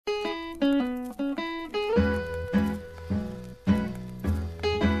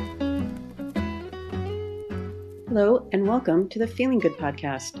Hello, and welcome to the Feeling Good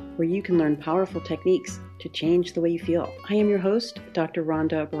podcast, where you can learn powerful techniques to change the way you feel. I am your host, Dr.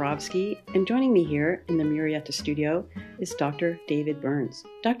 Rhonda Borowski, and joining me here in the Murrieta studio is Dr. David Burns.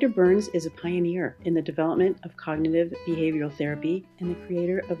 Dr. Burns is a pioneer in the development of cognitive behavioral therapy and the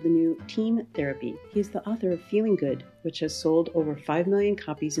creator of the new team therapy. He is the author of Feeling Good, which has sold over 5 million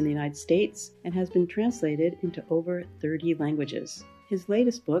copies in the United States and has been translated into over 30 languages. His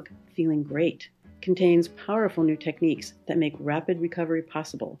latest book, Feeling Great, contains powerful new techniques that make rapid recovery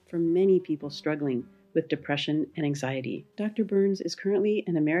possible for many people struggling with depression and anxiety. Dr. Burns is currently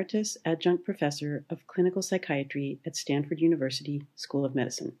an emeritus adjunct professor of clinical psychiatry at Stanford University School of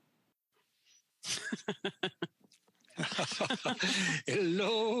Medicine.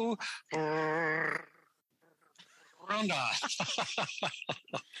 Hello, Rhonda.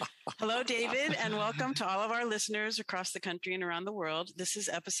 Hello, David, and welcome to all of our listeners across the country and around the world. This is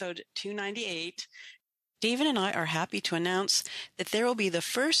episode 298. David and I are happy to announce that there will be the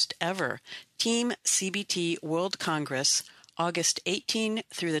first ever Team CBT World Congress, August 18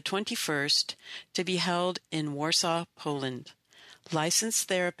 through the 21st, to be held in Warsaw, Poland. Licensed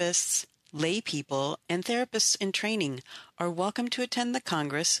therapists, lay people, and therapists in training are welcome to attend the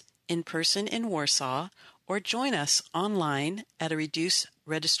Congress in person in Warsaw or join us online at a reduced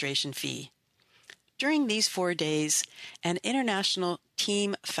registration fee. During these 4 days, an international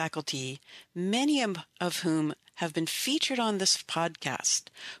team faculty, many of whom have been featured on this podcast,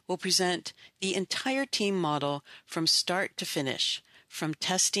 will present the entire team model from start to finish, from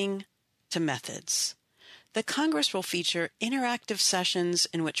testing to methods. The Congress will feature interactive sessions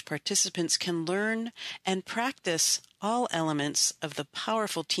in which participants can learn and practice all elements of the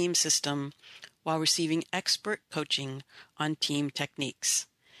powerful team system while receiving expert coaching on team techniques.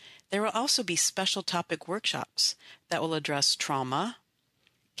 There will also be special topic workshops that will address trauma,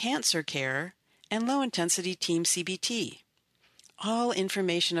 cancer care, and low-intensity team CBT. All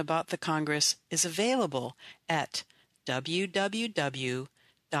information about the Congress is available at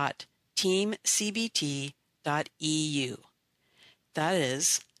www.teamcbt.eu. That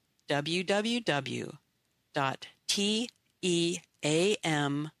is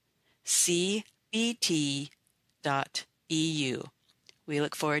www.teamcbt.eu. We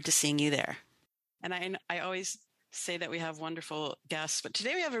look forward to seeing you there. And I always say that we have wonderful guests, but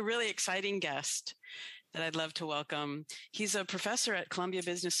today we have a really exciting guest that I'd love to welcome. He's a professor at Columbia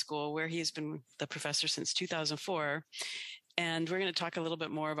Business School, where he has been the professor since 2004. And we're going to talk a little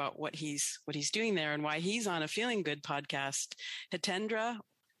bit more about what he's doing there and why he's on a Feeling Good podcast. Hitendra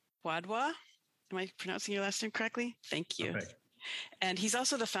Wadhwa. Am I pronouncing your last name correctly? Thank you. Okay. And he's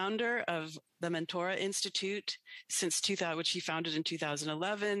also the founder of the Mentora Institute which he founded in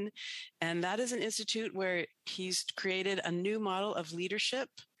 2011. And that is an institute where he's created a new model of leadership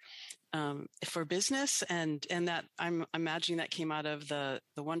for business. And that I'm imagining that came out of the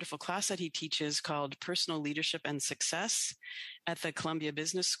wonderful class that he teaches called Personal Leadership and Success at the Columbia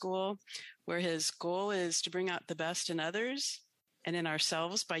Business School, where his goal is to bring out the best in others and in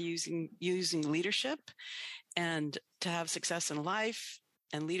ourselves by using leadership, and to have success in life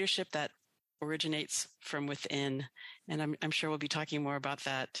and leadership that originates from within. And I'm sure we'll be talking more about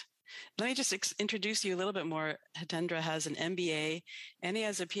that. Let me just introduce you a little bit more. Hitendra has an MBA and he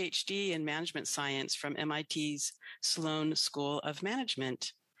has a PhD in management science from MIT's Sloan School of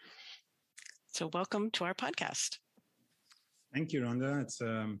Management. So welcome to our podcast. Thank you, Rhonda. It's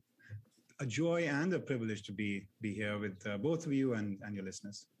a joy and a privilege to be here with both of you and your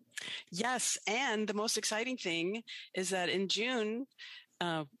listeners. Yes. And the most exciting thing is that in June,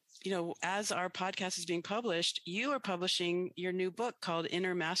 as our podcast is being published, you are publishing your new book called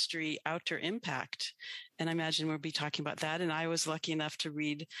Inner Mastery, Outer Impact. And I imagine we'll be talking about that. And I was lucky enough to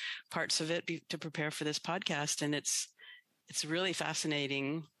read parts of it to prepare for this podcast. And it's really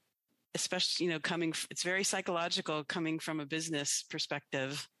fascinating, especially, it's very psychological coming from a business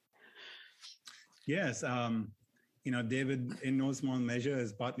perspective. Yes. David, in no small measure,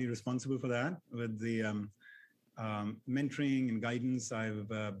 is partly responsible for that with the mentoring and guidance I've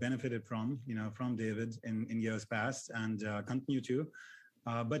benefited from David in years past and continue to.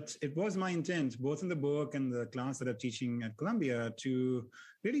 But it was my intent, both in the book and the class that I'm teaching at Columbia, to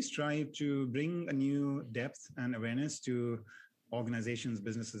really strive to bring a new depth and awareness to organizations,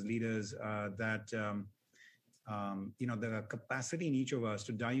 businesses, leaders, that the capacity in each of us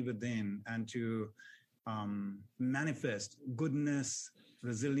to dive within and to manifest goodness,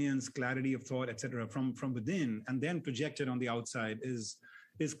 resilience, clarity of thought, etc., from within, and then project it on the outside is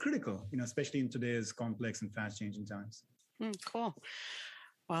critical, especially in today's complex and fast-changing times. Cool.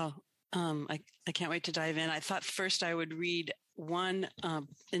 Wow. I can't wait to dive in. I thought first I would read one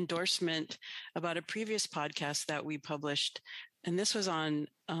endorsement about a previous podcast that we published. And this was on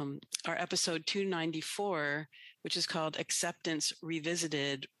our episode 294, which is called Acceptance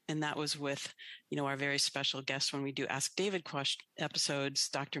Revisited. And that was with, our very special guest when we do Ask David episodes,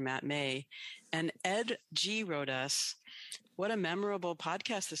 Dr. Matt May. And Ed G wrote us, what a memorable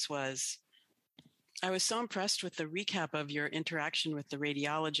podcast this was. I was so impressed with the recap of your interaction with the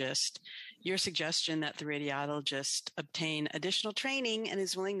radiologist, your suggestion that the radiologist obtain additional training and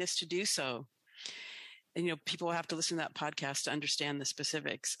his willingness to do so. And, people will have to listen to that podcast to understand the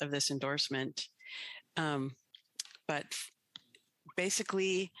specifics of this endorsement. But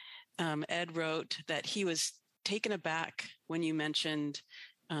basically, Ed wrote that he was taken aback when you mentioned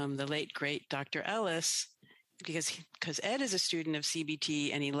the late, great Dr. Ellis, because Ed is a student of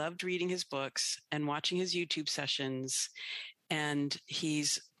CBT and he loved reading his books and watching his YouTube sessions. And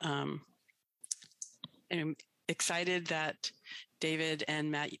he's excited that David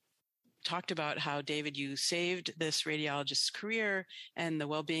and Matt talked about how, David, you saved this radiologist's career and the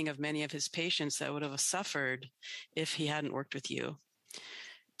well-being of many of his patients that would have suffered if he hadn't worked with you.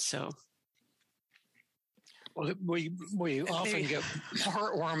 So... Well, we often get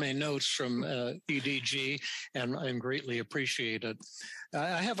heartwarming notes from EDG, and greatly appreciate it.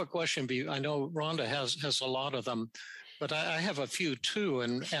 I have a question. I know Rhonda has a lot of them, but I have a few too.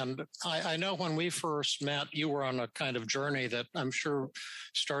 And I know when we first met, you were on a kind of journey that I'm sure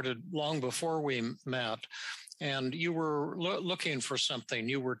started long before we met. And you were looking for something.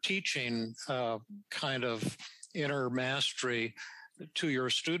 You were teaching kind of inner mastery to your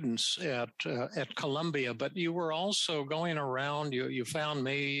students at Columbia, but you were also going around. You found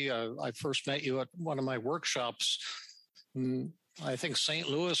me. I first met you at one of my workshops, I think St.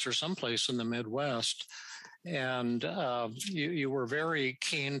 Louis or someplace in the Midwest, and you were very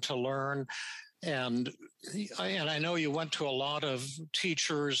keen to learn. And I know you went to a lot of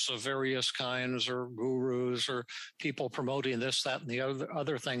teachers of various kinds, or gurus, or people promoting this, that, and the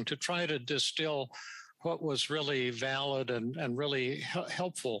other thing to try to distill what was really valid and really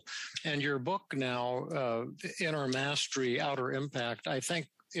helpful. And your book now, Inner Mastery, Outer Impact, I think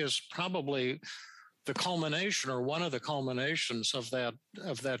is probably the culmination, or one of the culminations of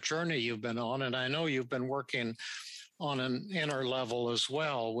that journey you've been on. And I know you've been working on an inner level as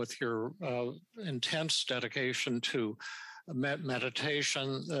well with your intense dedication to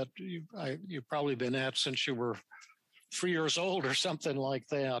meditation that you've probably been at since you were 3 years old or something like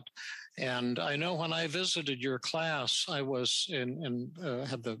that. And I know when I visited your class, I was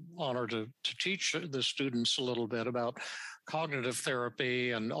had the honor to teach the students a little bit about cognitive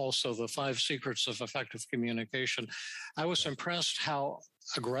therapy and also the 5 secrets of effective communication. I was impressed how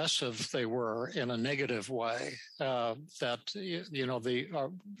aggressive they were in a negative way. Rhonda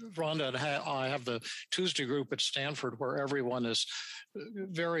and I have the Tuesday group at Stanford where everyone is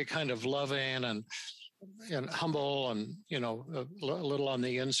very kind of loving and humble and, a little on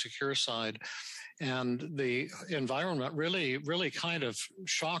the insecure side. And the environment really, really kind of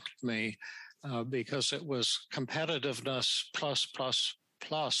shocked me because it was competitiveness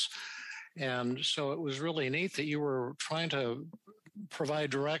plus. And so it was really neat that you were trying to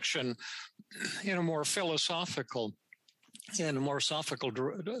provide direction in a more philosophical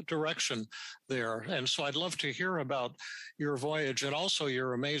direction there. And so I'd love to hear about your voyage and also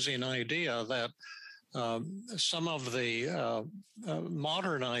your amazing idea that some of the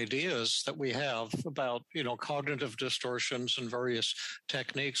modern ideas that we have about, cognitive distortions and various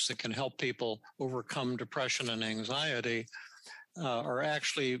techniques that can help people overcome depression and anxiety are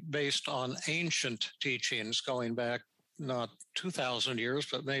actually based on ancient teachings going back not 2,000 years,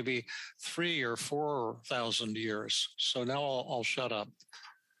 but maybe 3,000 or 4,000 years. So now I'll shut up.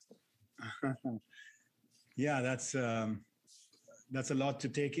 Yeah, that's a lot to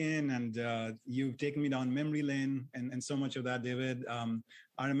take in, and you've taken me down memory lane and so much of that, David.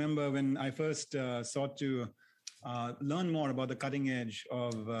 I remember when I first sought to learn more about the cutting edge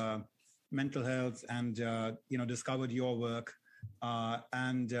of mental health and, discovered your work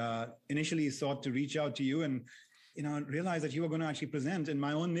and initially sought to reach out to you and, realized that you were going to actually present in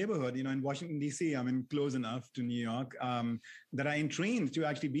my own neighborhood, in Washington, D.C. I'm close enough to New York, that I entrained to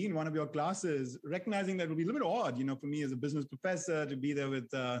actually be in one of your classes, recognizing that it would be a little bit odd, for me as a business professor to be there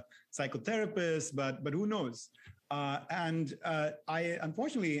with psychotherapists, but who knows?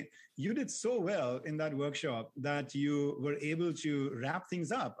 Unfortunately, you did so well in that workshop that you were able to wrap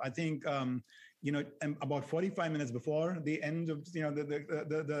things up. I think, about 45 minutes before the end of,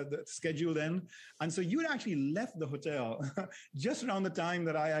 the scheduled end. And so you had actually left the hotel just around the time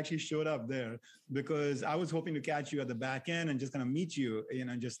that I actually showed up there, because I was hoping to catch you at the back end and just kind of meet you,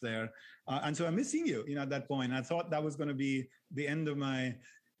 just there. And so I'm missing you, at that point. I thought that was going to be the end of my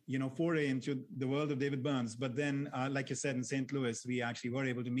foray into the world of David Burns. But then, like you said, in St. Louis, we actually were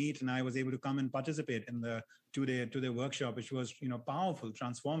able to meet, and I was able to come and participate in the two-day workshop, which was, powerful,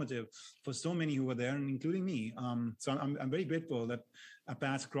 transformative for so many who were there, and including me. So I'm very grateful that our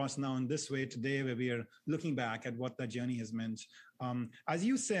paths cross now in this way today, where we are looking back at what that journey has meant. As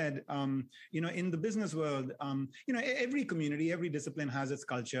you said, in the business world, every community, every discipline has its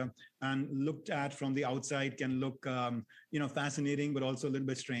culture, and looked at from the outside can look, fascinating, but also a little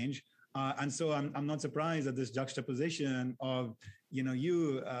bit strange. And so I'm not surprised at this juxtaposition of,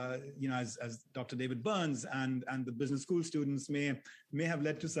 as Dr. David Burns and the business school students may have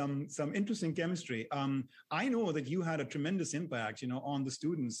led to some interesting chemistry. I know that you had a tremendous impact, on the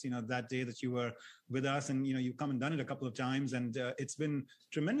students, that day that you were with us, and, you've come and done it a couple of times. And it's been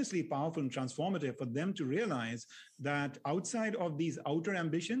tremendously powerful and transformative for them to realize that outside of these outer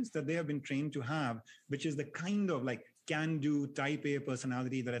ambitions that they have been trained to have, which is the kind of like can-do type A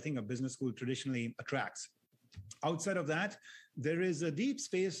personality that I think a business school traditionally attracts. Outside of that, there is a deep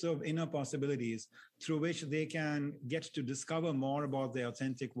space of inner possibilities through which they can get to discover more about their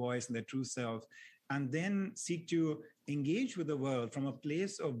authentic voice and their true self, and then seek to engage with the world from a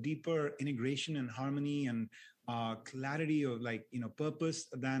place of deeper integration and harmony and clarity of purpose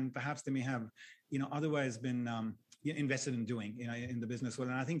than perhaps they may have, otherwise been invested in doing, in the business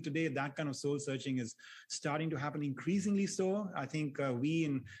world. And I think today that kind of soul searching is starting to happen increasingly so. I think we,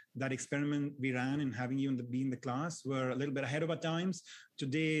 in that experiment we ran in having you be in the class, were a little bit ahead of our times.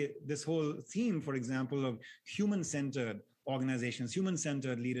 Today, this whole theme, for example, of human-centered organizations,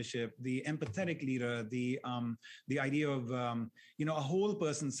 human-centered leadership, the empathetic leader, the idea of a whole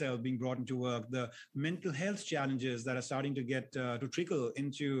person self being brought into work, the mental health challenges that are starting to get to trickle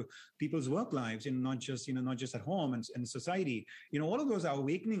into people's work lives, and not just at home and society. All of those are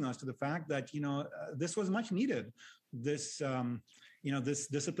awakening us to the fact that this was much needed. This this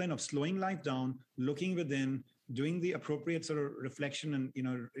discipline of slowing life down, looking within, doing the appropriate sort of reflection and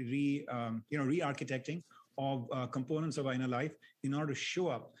re-architecting of components of our inner life in order to show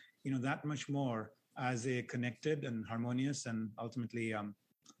up, that much more as a connected and harmonious and ultimately,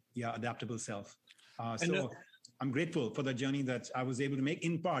 adaptable self. I'm grateful for the journey that I was able to make,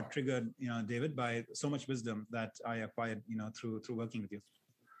 in part triggered, David, by so much wisdom that I acquired, through working with you.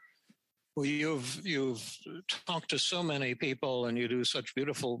 Well, you've talked to so many people, and you do such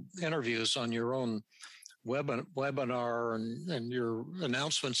beautiful interviews on your own webinar and your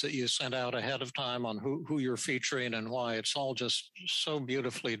announcements that you sent out ahead of time on who you're featuring and why. It's all just so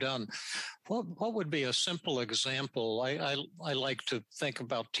beautifully done. What would be a simple example? I like to think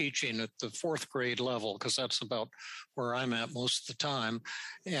about teaching at the 4th grade level, because that's about where I'm at most of the time.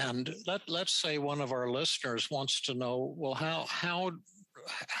 And let's say one of our listeners wants to know, well, how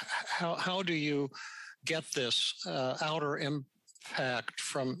do you get this outer impact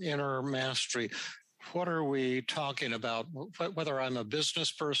from inner mastery? What are we talking about? Whether I'm a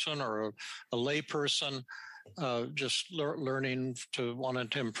business person or a lay person, just learning to wanting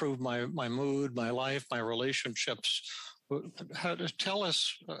to improve my mood, my life, my relationships. Tell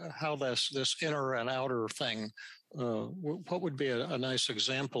us how this inner and outer thing. What would be a nice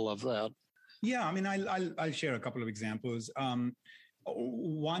example of that? Yeah, I mean, I'll share a couple of examples.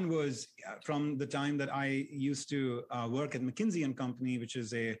 One was from the time that I used to work at McKinsey & Company, which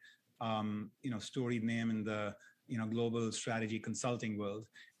is a storied name in the global strategy consulting world.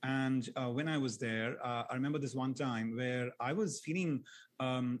 And when I was there, I remember this one time where I was feeling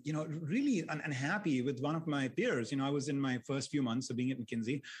really unhappy with one of my peers. I was in my first few months of being at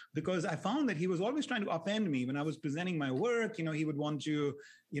McKinsey, because I found that he was always trying to upend me when I was presenting my work. He would want to,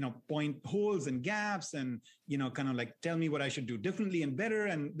 point holes and gaps and, kind of like tell me what I should do differently and better.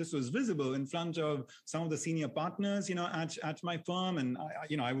 And this was visible in front of some of the senior partners, at my firm. And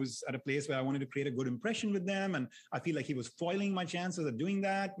I was at a place where I wanted to create a good impression with them. And I feel like he was foiling my chances of doing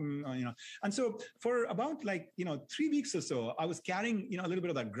that. And so for about 3 weeks or so, I was carrying, a little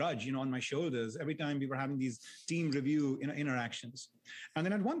bit of that grudge, on my shoulders every time we were having these team review, interactions. And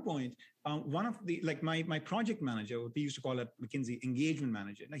then at one point, one of the, my project manager, what we used to call at McKinsey, engagement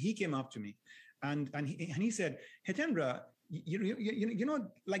manager, now he came up to me and he said, Hitendra,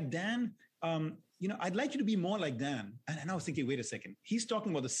 like Dan, I'd like you to be more like Dan. And I was thinking, wait a second, he's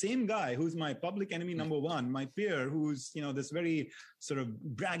talking about the same guy who's my public enemy number one, my peer, who's, this very sort of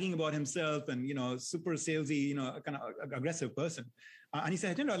bragging about himself and, super salesy, kind of aggressive person. And he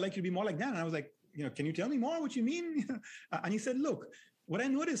said, Hitendra, I'd like you to be more like Dan. And I was like, can you tell me more what you mean? And he said, look, what I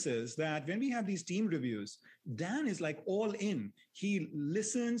notice is that when we have these team reviews, Dan is like all in. He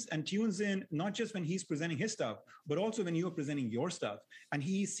listens and tunes in, not just when he's presenting his stuff, but also when you're presenting your stuff. And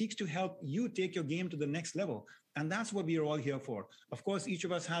he seeks to help you take your game to the next level. And that's what we are all here for. Of course, each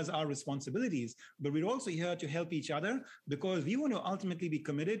of us has our responsibilities, but we're also here to help each other because we want to ultimately be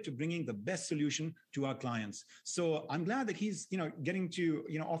committed to bringing the best solution to our clients. So I'm glad that he's, getting to,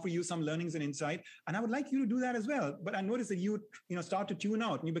 offer you some learnings and insight. And I would like you to do that as well. But I noticed that you start to tune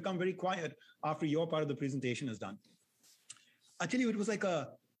out and you become very quiet after your part of the presentation is done. I tell you, it was like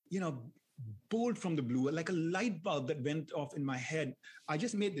a, bolt from the blue, like a light bulb that went off in my head. I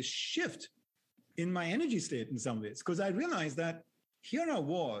just made this shift in my energy state in some ways, because I realized that here I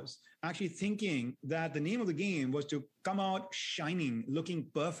was actually thinking that the name of the game was to come out shining, looking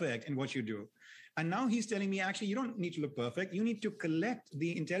perfect in what you do. And now he's telling me, actually, you don't need to look perfect. You need to collect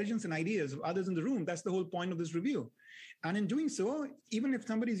the intelligence and ideas of others in the room. That's the whole point of this review. And in doing so, even if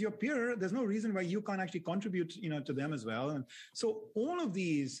somebody's your peer, there's no reason why you can't actually contribute, to them as well. And so all of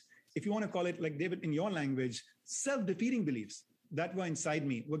these, if you want to call it, like David, in your language, self-defeating beliefs that were inside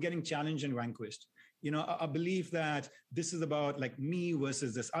me were getting challenged and vanquished. A belief that this is about like me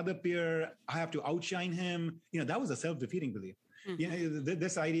versus this other peer. I have to outshine him. That was a self-defeating belief. Mm-hmm.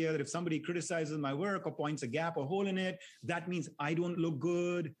 This idea that if somebody criticizes my work or points a gap or hole in it, that means I don't look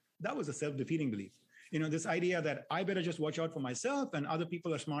good. That was a self-defeating belief. This idea that I better just watch out for myself and other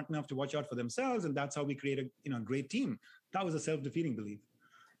people are smart enough to watch out for themselves. And that's how we create a great team. That was a self-defeating belief.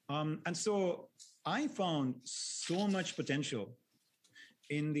 And so I found so much potential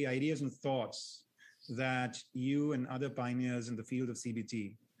in the ideas and thoughts that you and other pioneers in the field of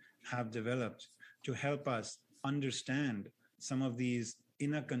CBT have developed to help us understand some of these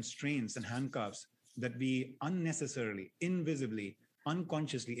inner constraints and handcuffs that we unnecessarily, invisibly,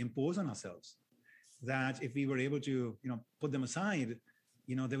 unconsciously impose on ourselves. That if we were able to, put them aside,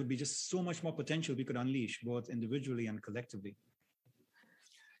 there would be just so much more potential we could unleash, both individually and collectively.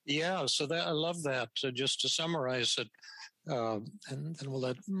 Yeah, so that I love that. Just to summarize it, and then we'll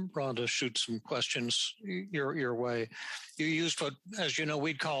let Rhonda shoot some questions your way. You used what, as you know,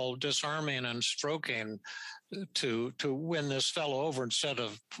 we'd call disarming and stroking to win this fellow over instead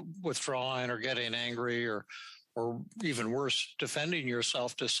of withdrawing or getting angry or even worse, defending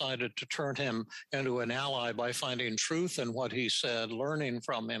yourself. Decided to turn him into an ally by finding truth in what he said, learning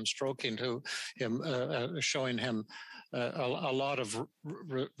from him, stroking to him, showing him a lot of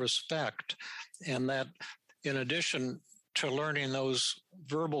respect. And that, in addition to learning those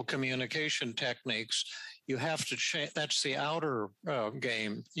verbal communication techniques, you have to change. That's the outer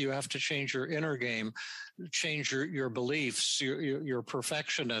game. You have to change your inner game, change your beliefs, your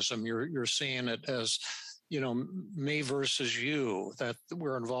perfectionism. You're seeing it as, me versus you, that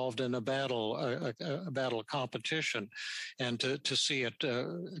we're involved in a battle competition, and to see it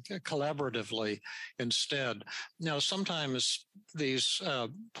collaboratively instead. Now, sometimes these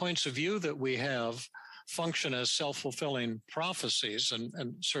points of view that we have function as self-fulfilling prophecies,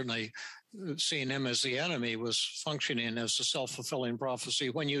 and certainly seeing him as the enemy was functioning as a self-fulfilling prophecy.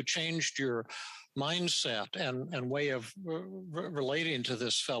 When you changed your mindset and way of relating to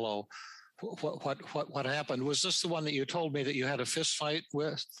this fellow, what happened? Was this the one that you told me that you had a fist fight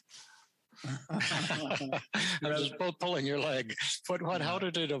with? I was both pulling your leg. How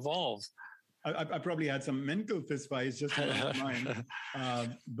did it evolve? I probably had some mental fist fights just in my mind.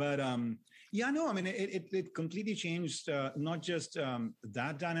 It completely changed not just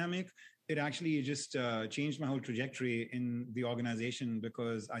that dynamic. It actually just changed my whole trajectory in the organization,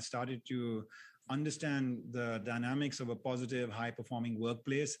 because I started to understand the dynamics of a positive, high-performing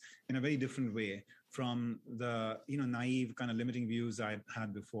workplace in a very different way from the naive kind of limiting views I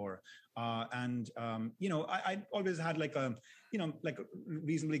had before. I always had like a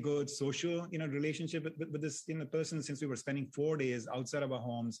reasonably good social relationship with this person, since we were spending 4 days outside of our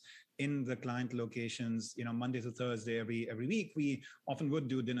homes in the client locations, Monday to Thursday every week. We often would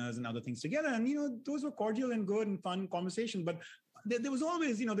do dinners and other things together, and those were cordial and good and fun conversations. But there was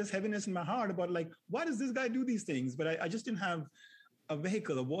always this heaviness in my heart about like, why does this guy do these things? But I just didn't have a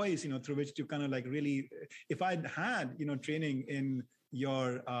vehicle, a voice, through which to kind of like really, if I'd had, training in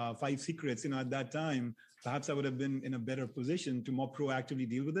your 5 secrets, at that time, perhaps I would have been in a better position to more proactively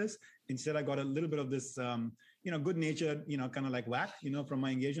deal with this. Instead, I got a little bit of this, good natured, kind of like whack, from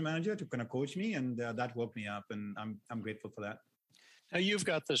my engagement manager to kind of coach me. And that woke me up, and I'm grateful for that. Now, you've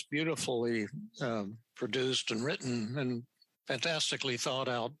got this beautifully produced and written and fantastically thought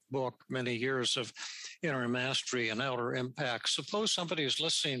out book, many years of inner mastery and outer impact. Suppose somebody is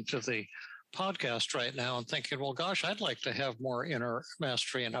listening to the podcast right now and thinking, well, gosh, I'd like to have more inner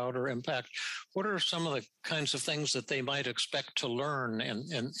mastery and outer impact. What are some of the kinds of things that they might expect to learn in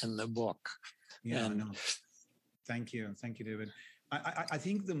the book? Yeah, no. Thank you, David. I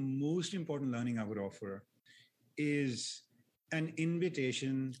think the most important learning I would offer is an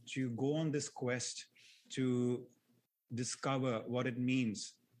invitation to go on this quest to discover what it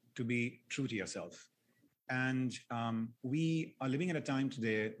means to be true to yourself. And we are living at a time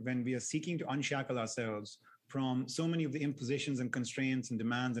today when we are seeking to unshackle ourselves from so many of the impositions and constraints and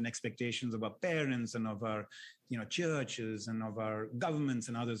demands and expectations of our parents and of our, churches and of our governments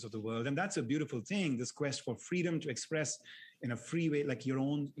and others of the world. And that's a beautiful thing, this quest for freedom to express in a free way, like your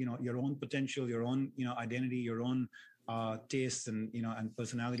own potential, your own, identity, your own tastes and, and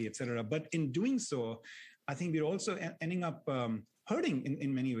personality, etc. But in doing so, I think we're also ending up hurting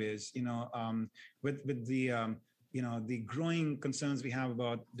in many ways, with the, the growing concerns we have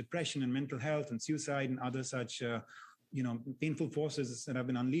about depression and mental health and suicide and other such, painful forces that have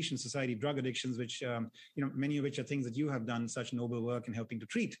been unleashed in society, drug addictions, which, many of which are things that you have done such noble work in helping to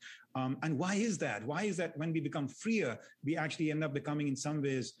treat. And why is that? Why is that when we become freer, we actually end up becoming in some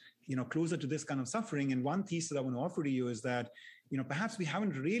ways, closer to this kind of suffering? And one thesis I want to offer to you is that, perhaps we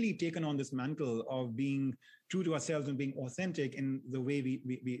haven't really taken on this mantle of being true to ourselves and being authentic in the way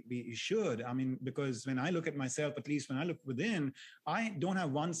we should. I mean, because when I look at myself, at least when I look within, I don't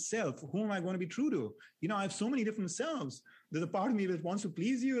have one self. Who am I going to be true to? I have so many different selves. There's a part of me that wants to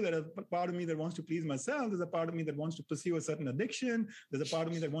please you. There's a part of me that wants to please myself. There's a part of me that wants to pursue a certain addiction. There's a part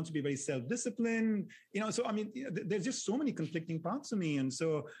of me that wants to be very self-disciplined. So, I mean, there's just so many conflicting parts of me. And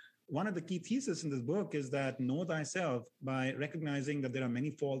so one of the key theses in this book is that know thyself by recognizing that there are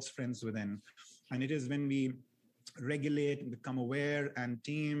many false friends within. And it is when we regulate and become aware and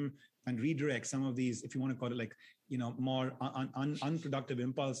tame and redirect some of these, if you want to call it like, more unproductive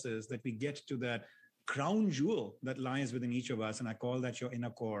impulses, that we get to that crown jewel that lies within each of us. And I call that your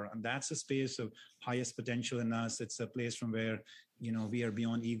inner core. And that's a space of highest potential in us. It's a place from where, we are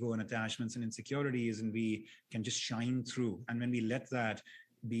beyond ego and attachments and insecurities, and we can just shine through. And when we let that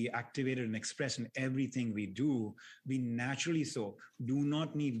be activated and expressed in everything we do, we naturally do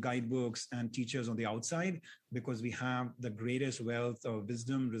not need guidebooks and teachers on the outside, because we have the greatest wealth of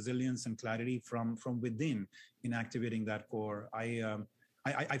wisdom, resilience, and clarity from within in activating that core.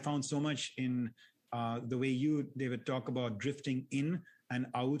 I found so much in the way you, David, talk about drifting in and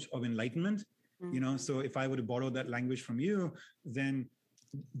out of enlightenment. Mm-hmm. So if I were to borrow that language from you, then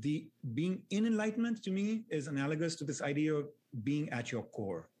the being in enlightenment to me is analogous to this idea of being at your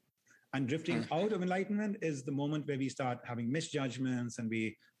core. And drifting out of enlightenment is the moment where we start having misjudgments and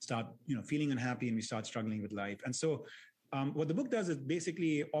we start, feeling unhappy and we start struggling with life. And so what the book does is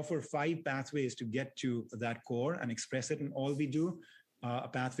basically offer 5 pathways to get to that core and express it in all we do. A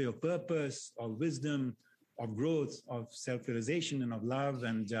pathway of purpose, of wisdom, of growth, of self-realization, and of love.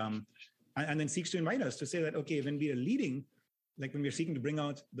 And then seeks to invite us to say that, okay, when we are leading, like when we're seeking to bring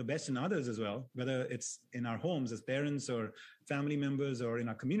out the best in others as well, whether it's in our homes as parents or family members or in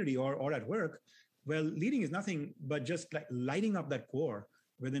our community or at work, well, leading is nothing but just like lighting up that core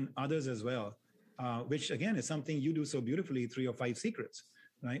within others as well, which again is something you do so beautifully through your 5 secrets,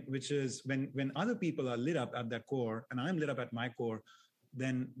 right? Which is when other people are lit up at that core and I'm lit up at my core,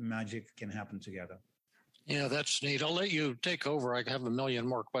 then magic can happen together. Yeah, that's neat. I'll let you take over. I have a million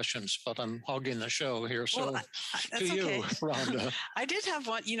more questions, but I'm hogging the show here. So to you, okay. Rhonda. I did have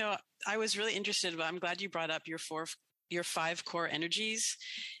one, I was really interested, but I'm glad you brought up your 5 core energies.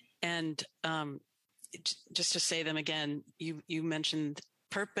 And just to say them again, you mentioned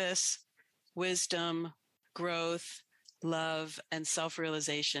purpose, wisdom, growth, love, and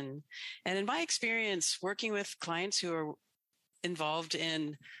self-realization. And in my experience working with clients who are involved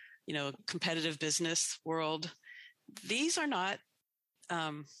in competitive business world, these are not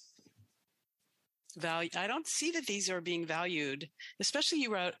valued. I don't see that these are being valued, especially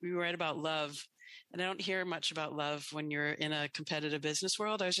you write about love. And I don't hear much about love when you're in a competitive business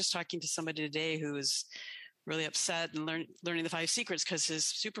world. I was just talking to somebody today who was really upset and learning the 5 secrets because his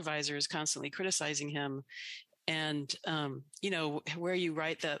supervisor is constantly criticizing him. And, where you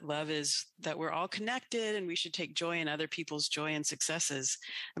write that love is that we're all connected and we should take joy in other people's joy and successes.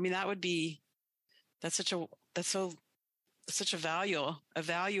 I mean, that's such a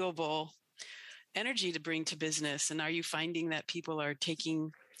valuable energy to bring to business. And are you finding that people are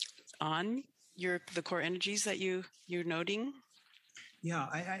taking on the core energies that you're noting? Yeah,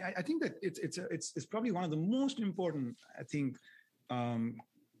 I think that it's probably one of the most important, I think,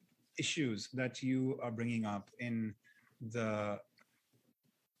 issues that you are bringing up in the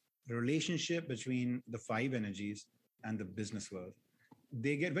relationship between the 5 energies and the business world.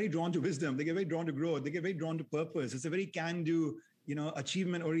 they get very drawn to wisdom. They get very drawn to growth. They get very drawn to purpose. It's a very can-do,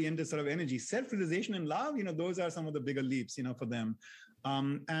 achievement-oriented sort of energy. Self-realization and love, those are some of the bigger leaps, for them.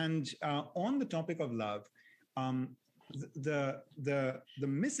 And on the topic of love, the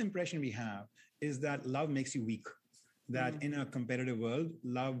misimpression we have is that love makes you weak. That in a competitive world,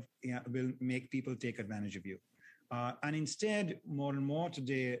 love will make people take advantage of you. And instead, more and more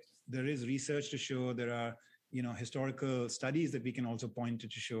today, there is research to show, there are historical studies that we can also point to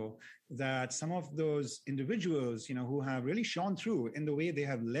show that some of those individuals, who have really shone through in the way they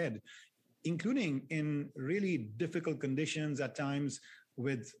have led, including in really difficult conditions at times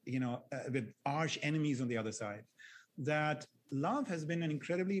with arch enemies on the other side, that love has been an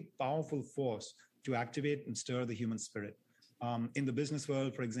incredibly powerful force to activate and stir the human spirit. In the business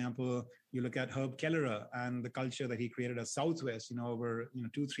world, for example, you look at Herb Kelleher and the culture that he created at Southwest, over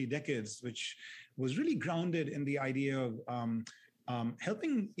 2-3 decades, which was really grounded in the idea of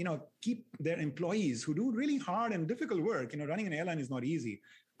helping keep their employees who do really hard and difficult work. Running an airline is not easy.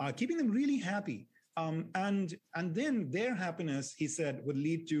 Keeping them really happy, and then their happiness, he said, would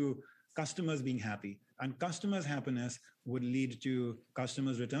lead to customers being happy, and customers' happiness would lead to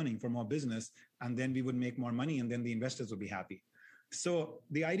customers returning for more business, and then we would make more money, and then the investors would be happy. So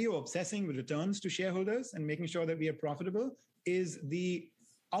the idea of obsessing with returns to shareholders and making sure that we are profitable is the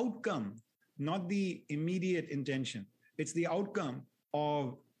outcome, not the immediate intention. It's the outcome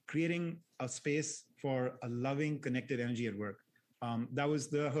of creating a space for a loving, connected energy at work. That was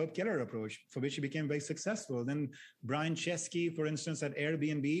the Herb Kelleher approach, for which he became very successful. Then Brian Chesky, for instance, at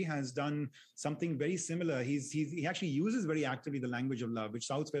Airbnb, has done something very similar. He actually uses very actively the language of love, which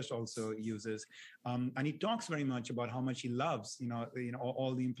Southwest also uses, and he talks very much about how much he loves,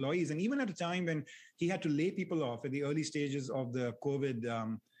 all the employees. And even at a time when he had to lay people off at the early stages of the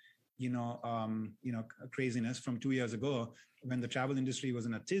COVID, craziness from 2 years ago, when the travel industry was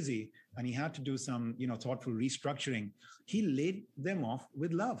in a tizzy, and he had to do some, thoughtful restructuring, he laid them off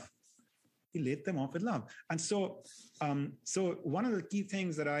with love. And so one of the key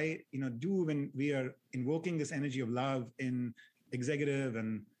things that I, do when we are invoking this energy of love in executive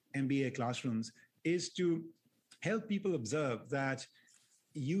and MBA classrooms is to help people observe that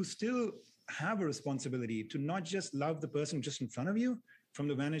you still have a responsibility to not just love the person just in front of you, from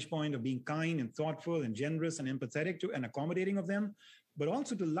the vantage point of being kind and thoughtful and generous and empathetic to and accommodating of them, but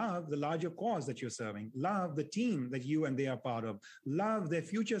also to love the larger cause that you're serving, love the team that you and they are part of, love their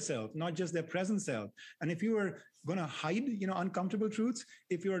future self, not just their present self. And if you are going to hide, uncomfortable truths,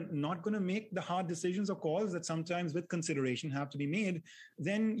 if you're not going to make the hard decisions or calls that sometimes with consideration have to be made,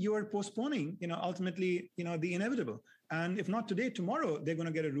 then you are postponing, ultimately, the inevitable. And if not today, tomorrow, they're going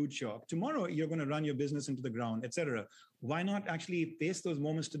to get a rude shock. Tomorrow, you're going to run your business into the ground, etc. Why not actually face those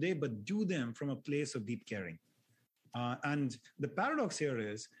moments today, but do them from a place of deep caring? And the paradox here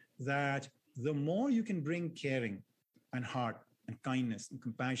is that the more you can bring caring and heart and kindness and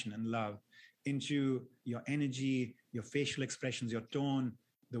compassion and love into your energy, your facial expressions, your tone,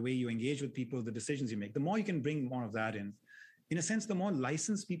 the way you engage with people, the decisions you make, the more you can bring more of that in a sense, the more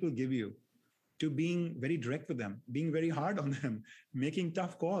license people give you to being very direct with them, being very hard on them, making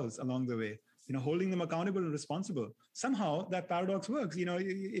tough calls along the way, holding them accountable and responsible. Somehow that paradox works.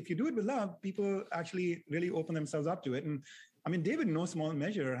 If you do it with love, people actually really open themselves up to it. And I mean, David, in no small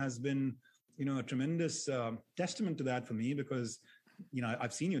measure, has been, a tremendous testament to that for me, because,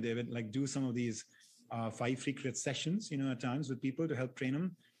 I've seen you, David, like do some of these 5 secret sessions, at times with people to help train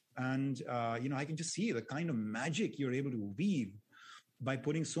them. And, I can just see the kind of magic you're able to weave by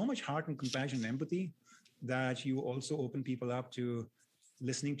putting so much heart and compassion and empathy that you also open people up to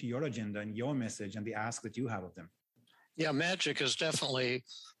listening to your agenda and your message and the ask that you have of them. Yeah, magic is definitely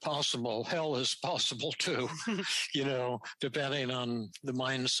possible. Hell is possible too, depending on the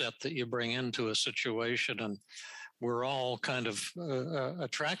mindset that you bring into a situation. And we're all kind of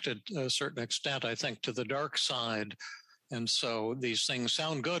attracted to a certain extent, I think, to the dark side. And so these things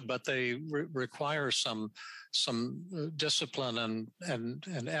sound good, but they require some discipline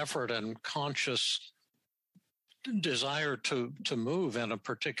and effort and conscious desire to move in a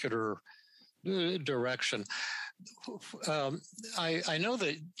particular direction. I know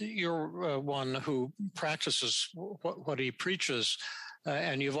that you're one who practices what he preaches,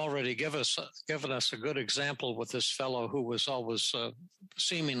 and you've already given us a good example with this fellow who was always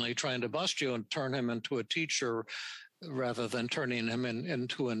seemingly trying to bust you and turn him into a teacher rather than turning him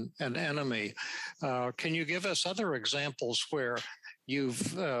into an enemy. Can you give us other examples where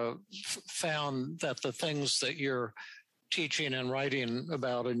you've found that the things that you're teaching and writing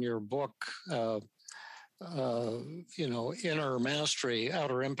about in your book, inner mastery,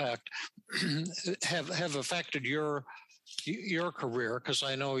 outer impact, have affected your your career, because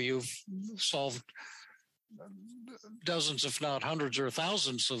I know you've solved dozens, if not hundreds or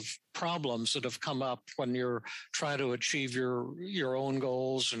thousands of problems that have come up when you're trying to achieve your own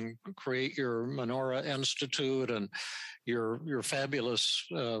goals and create your Mentora Institute and your fabulous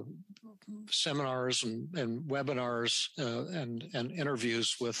seminars and webinars and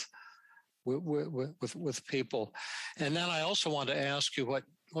interviews with people. And then I also want to ask you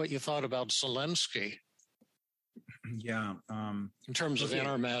what you thought about Zelensky. Yeah. In terms of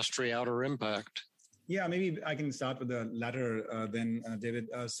inner mastery, outer impact. Yeah, maybe I can start with the latter then, David.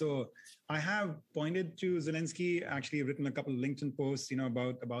 So I have pointed to Zelensky, actually written a couple of LinkedIn posts,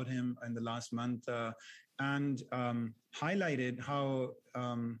 about him in the last month, and highlighted how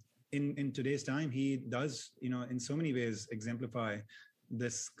in today's time he does, in so many ways exemplify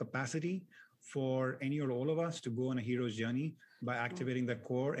this capacity for any or all of us to go on a hero's journey by activating the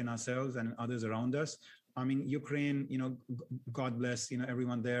core in ourselves and in others around us. I mean, Ukraine, God bless,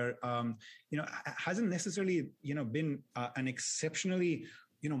 everyone there, hasn't necessarily, been an exceptionally,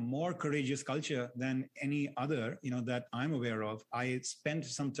 more courageous culture than any other, that I'm aware of. I spent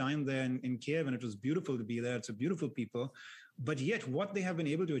some time there in Kiev, and it was beautiful to be there. It's a beautiful people. But yet what they have been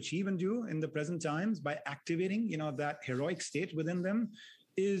able to achieve and do in the present times by activating, that heroic state within them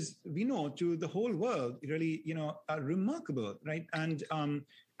is, we know, to the whole world, really, remarkable, right?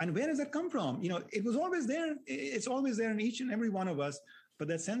 And where does that come from? It was always there. It's always there in each and every one of us. But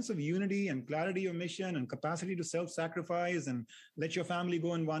that sense of unity and clarity of mission and capacity to self-sacrifice and let your family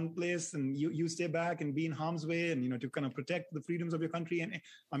go in one place and you stay back and be in harm's way and, to kind of protect the freedoms of your country. And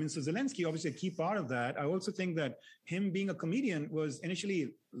I mean, so Zelensky, obviously a key part of that. I also think that him being a comedian was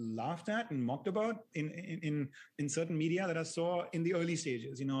initially laughed at and mocked about in certain media that I saw in the early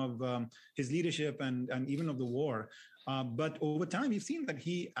stages, of his leadership and even of the war. But over time, we've seen that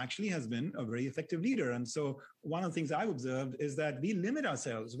he actually has been a very effective leader. And so one of the things I've observed is that we limit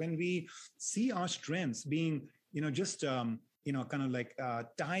ourselves when we see our strengths being, just, kind of like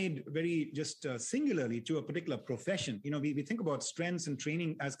tied very just singularly to a particular profession. We think about strengths and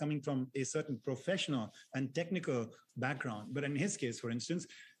training as coming from a certain professional and technical background. But in his case, for instance,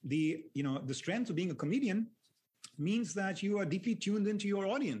 the strength of being a comedian means that you are deeply tuned into your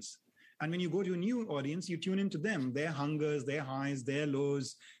audience. And when you go to a new audience, you tune into them, their hungers, their highs, their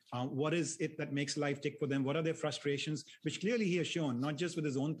lows. What is it that makes life tick for them? What are their frustrations? Which clearly he has shown, not just with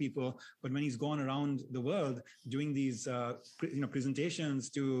his own people, but when he's gone around the world doing these, presentations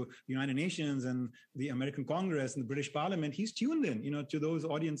to United Nations and the American Congress and the British Parliament, he's tuned in, to those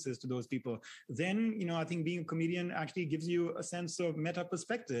audiences, to those people. Then, I think being a comedian actually gives you a sense of meta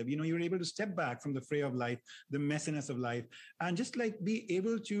perspective. You're able to step back from the fray of life, the messiness of life, and just like be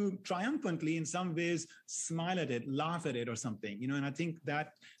able to triumphantly, in some ways, smile at it, laugh at it or something, and I think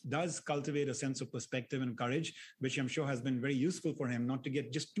that does cultivate a sense of perspective and courage, which I'm sure has been very useful for him, not to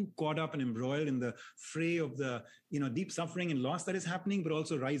get just too caught up and embroiled in the fray of the, deep suffering and loss that is happening, but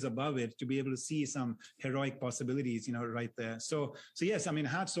also rise above it to be able to see some heroic possibilities, right there. So yes, I mean,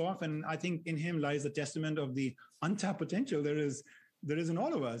 hats off. And I think in him lies the testament of the untapped potential there is in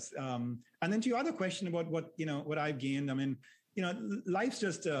all of us. And then to your other question about what I've gained, I mean, life's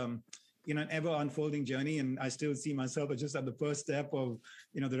just, an ever unfolding journey. And I still see myself as just at the first step of,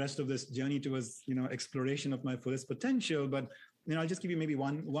 the rest of this journey towards, exploration of my fullest potential. But, I'll just give you maybe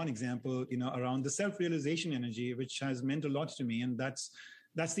one example, around the self-realization energy, which has meant a lot to me. And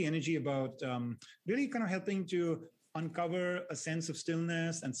that's the energy about really kind of helping to uncover a sense of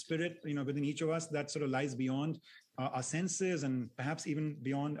stillness and spirit, within each of us that sort of lies beyond our senses and perhaps even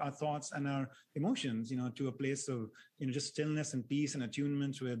beyond our thoughts and our emotions, to a place of, just stillness and peace and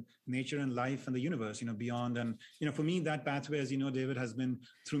attunement with nature and life and the universe, beyond. And, for me, that pathway, as you know, David, has been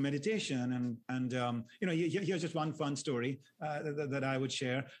through meditation. And here's just one fun story that I would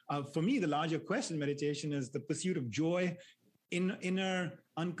share. For me, the larger quest in meditation is the pursuit of joy, inner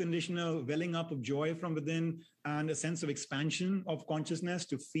unconditional welling up of joy from within, and a sense of expansion of consciousness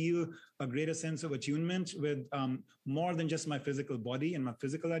to feel a greater sense of attunement with more than just my physical body and my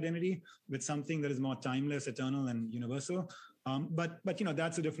physical identity, with something that is more timeless, eternal, and universal. But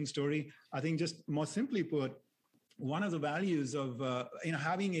that's a different story. I think, just more simply put, one of the values of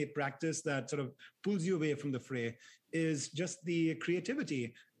having a practice that sort of pulls you away from the fray is just the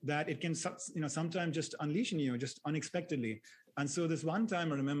creativity that it can sometimes just unleash in you just unexpectedly. And so this one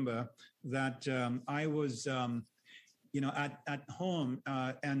time I remember that I was at home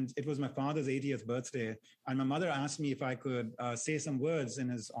and it was my father's 80th birthday, and my mother asked me if I could say some words in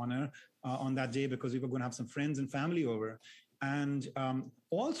his honor on that day, because we were going to have some friends and family over. And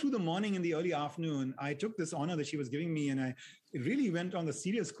all through the morning and the early afternoon, I took this honor that she was giving me, and I really went on the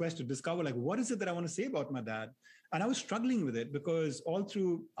serious quest to discover, like, what is it that I want to say about my dad? And I was struggling with it because all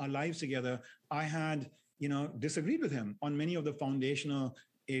through our lives together, I had, disagreed with him on many of the foundational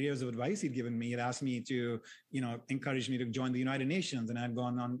areas of advice he'd given me. He'd asked me to, encourage me to join the United Nations, and I'd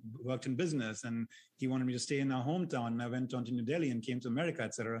gone on, worked in business, and he wanted me to stay in our hometown. And I went on to New Delhi and came to America,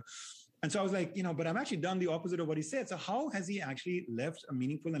 etc. And so I was like, but I've actually done the opposite of what he said. So how has he actually left a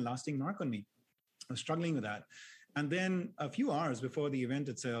meaningful and lasting mark on me? I was struggling with that. And then a few hours before the event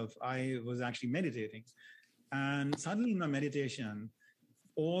itself, I was actually meditating. And suddenly in my meditation,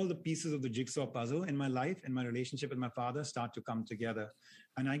 all the pieces of the jigsaw puzzle in my life and my relationship with my father start to come together.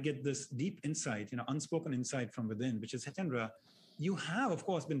 And I get this deep insight, unspoken insight from within, which is, Hitendra, you have, of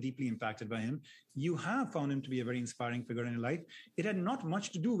course, been deeply impacted by him. You have found him to be a very inspiring figure in your life. It had not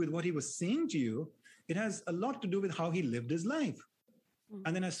much to do with what he was saying to you. It has a lot to do with how he lived his life.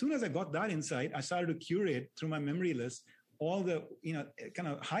 And then as soon as I got that insight, I started to curate through my memory list all the, kind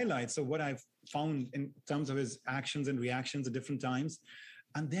of highlights of what I've found in terms of his actions and reactions at different times.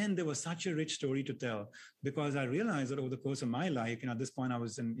 And then there was such a rich story to tell, because I realized that over the course of my life, at this point I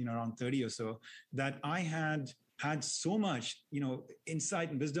was in, around 30 or so, that I had so much,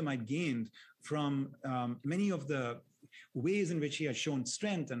 insight and wisdom I'd gained from many of the ways in which he had shown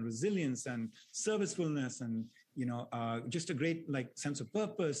strength and resilience and servicefulness and, just a great sense of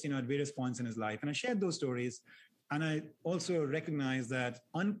purpose, at various points in his life. And I shared those stories. And I also recognized that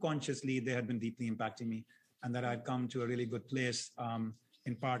unconsciously they had been deeply impacting me, and that I'd come to a really good place,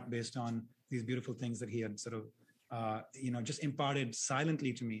 in part based on these beautiful things that he had sort of, just imparted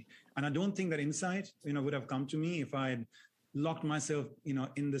silently to me. And I don't think that insight, would have come to me if I had locked myself,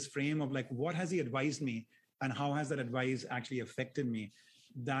 in this frame of what has he advised me and how has that advice actually affected me?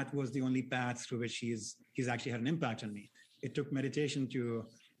 That was the only path through which he's actually had an impact on me. It took meditation to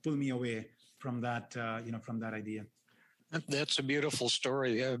pull me away from that, from that idea. That's a beautiful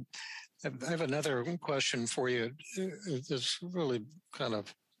story. I have another question for you. It's really kind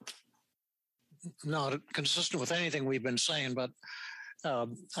of not consistent with anything we've been saying, but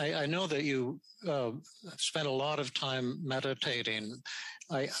I know that you spent a lot of time meditating.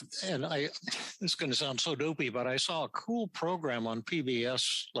 This is going to sound so dopey, but I saw a cool program on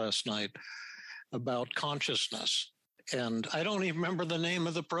PBS last night about consciousness. And I don't even remember the name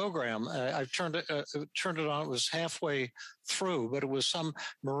of the program. I turned it on. It was halfway through, but it was some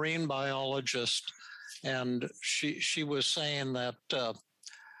marine biologist, and she was saying that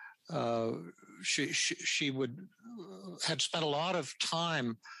she had spent a lot of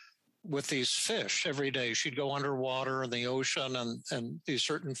time with these fish every day. She'd go underwater in the ocean and these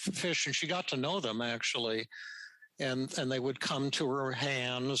certain fish, and she got to know them actually. And they would come to her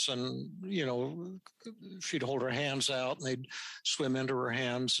hands, and, she'd hold her hands out and they'd swim into her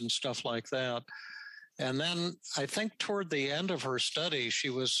hands and stuff like that. And then I think toward the end of her study,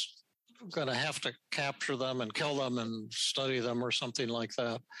 she was going to have to capture them and kill them and study them or something like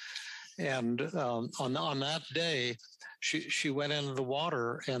that. And on that day, she went into the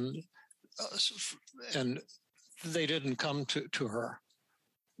water and they didn't come to her.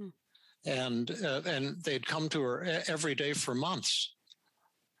 And they'd come to her every day for months.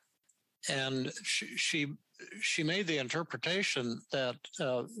 And she made the interpretation that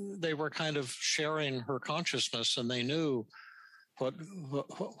they were kind of sharing her consciousness, and they knew what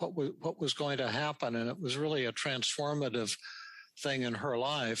was going to happen. And it was really a transformative thing in her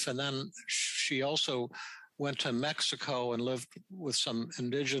life. And then she also went to Mexico and lived with some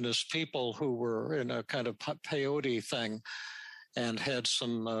indigenous people who were in a kind of peyote thing, and had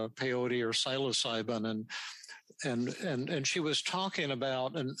some peyote or psilocybin, and she was talking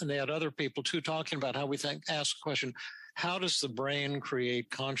about, and they had other people too talking about how we ask the question, how does the brain create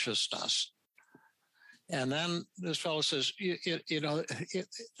consciousness? And then this fellow says,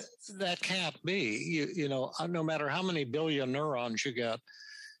 that can't be. No matter how many billion neurons you get,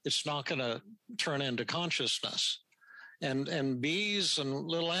 it's not going to turn into consciousness. And bees and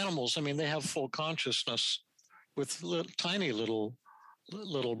little animals, they have full consciousness with tiny little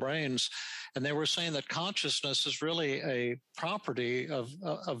brains. And they were saying that consciousness is really a property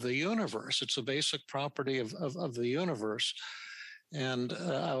of the universe. It's a basic property of the universe. And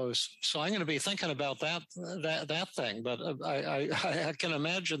I'm going to be thinking about that thing. But I can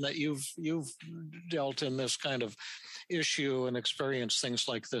imagine that you've dealt in this kind of issue and experienced things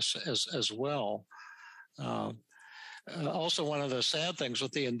like this as well. Also, one of the sad things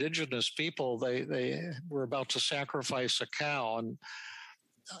with the indigenous people, they were about to sacrifice a cow, and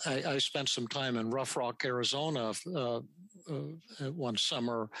I spent some time in Rough Rock, Arizona, one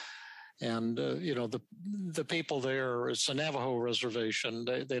summer, and the people there, it's a Navajo reservation.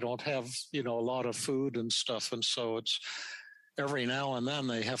 They don't have a lot of food and stuff, and so it's every now and then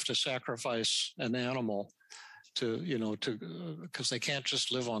they have to sacrifice an animal. because they can't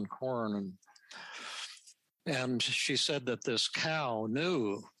just live on corn. And she said that this cow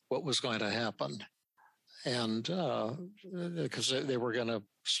knew what was going to happen, and because they were going to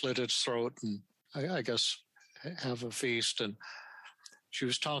slit its throat and I guess have a feast. And she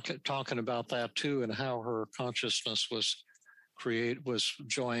was talking about that too, and how her consciousness was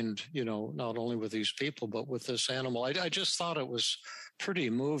joined, not only with these people, but with this animal. I just thought it was pretty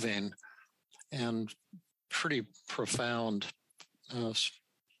moving and pretty profound.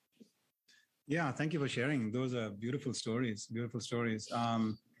 Yeah, thank you for sharing. Those are beautiful stories, beautiful stories.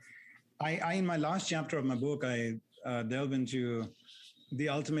 I in my last chapter of my book, I delve into the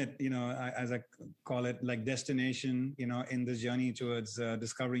ultimate, as I call it, like destination, in this journey towards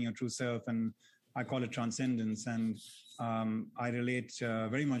discovering your true self. And I call it transcendence. And I relate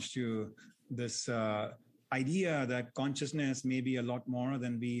very much to this idea that consciousness may be a lot more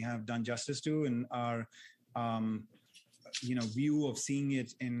than we have done justice to in our, view of seeing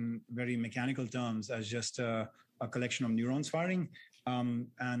it in very mechanical terms as just a collection of neurons firing.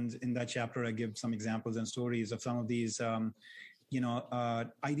 And in that chapter, I give some examples and stories of some of these,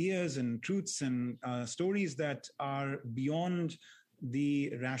 ideas and truths and stories that are beyond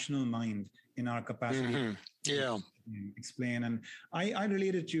the rational mind in our capacity to explain. And I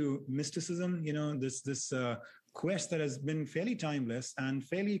relate it to mysticism, this quest that has been fairly timeless and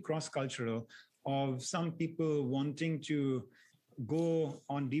fairly cross-cultural, of some people wanting to go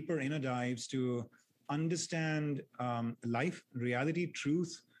on deeper inner dives to understand life, reality,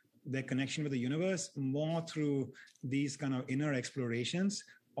 truth, their connection with the universe more through these kind of inner explorations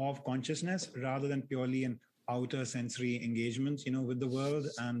of consciousness rather than purely an outer sensory engagement, with the world.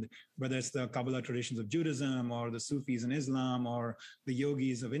 And whether it's the Kabbalah traditions of Judaism or the Sufis in Islam or the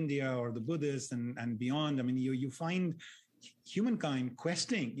yogis of India or the Buddhists and beyond, I mean, you find humankind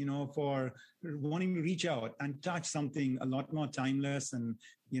questing, for wanting to reach out and touch something a lot more timeless and,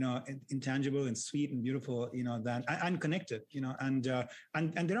 intangible and sweet and beautiful, than and connected, and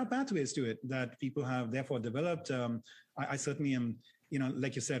there are pathways to it that people have therefore developed. I certainly am,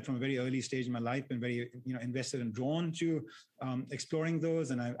 like you said, from a very early stage in my life, been very, invested and drawn to exploring those.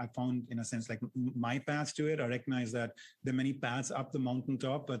 And I found, in a sense, like my path to it. I recognize that there are many paths up the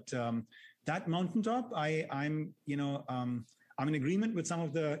mountaintop, but that mountaintop, I'm in agreement with some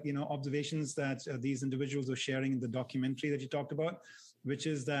of the, observations that these individuals are sharing in the documentary that you talked about, which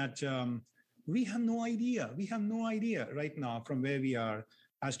is that we have no idea. We have no idea right now from where we are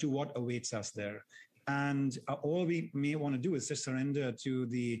as to what awaits us there. And all we may want to do is just surrender to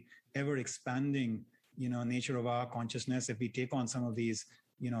the ever expanding, nature of our consciousness. If we take on some of these,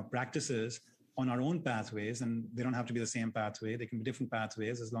 practices on our own pathways, and they don't have to be the same pathway, they can be different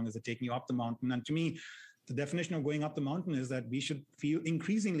pathways as long as they're taking you up the mountain. And to me, the definition of going up the mountain is that we should feel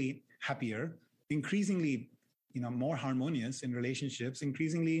increasingly happier, increasingly, more harmonious in relationships,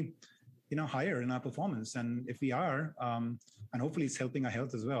 increasingly, higher in our performance. And if we are, and hopefully it's helping our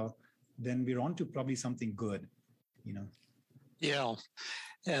health as well, then we're on to probably something good, Yeah.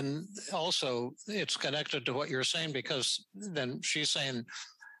 And also it's connected to what you're saying, because then she's saying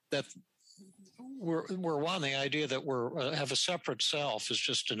that we're one, the idea that have a separate self is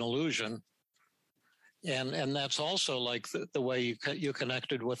just an illusion. And that's also like the way you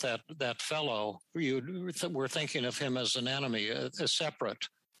connected with that fellow. You were thinking of him as an enemy, as separate.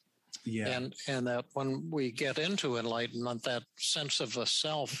 Yeah. And that when we get into enlightenment, that sense of a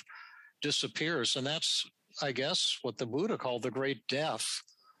self disappears. And that's, I guess, what the Buddha called the great death.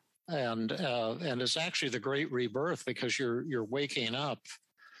 And it's actually the great rebirth, because you're waking up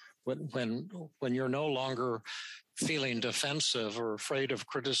when you're no longer feeling defensive or afraid of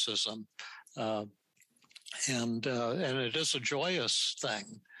criticism. And it is a joyous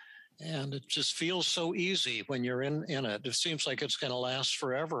thing. And it just feels so easy when you're in it. It seems like it's going to last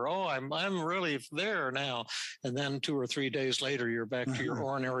forever. Oh, I'm really there now. And then 2 or 3 days later, you're back to your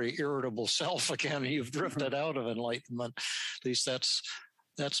ordinary irritable self again. You've drifted out of enlightenment. At least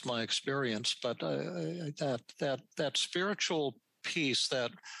that's my experience. But that spiritual piece,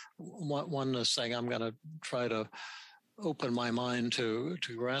 that oneness thing, I'm going to try to open my mind to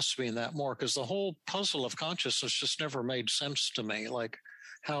grasping that more, because the whole puzzle of consciousness just never made sense to me. Like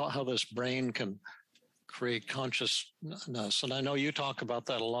how this brain can create consciousness. And I know you talk about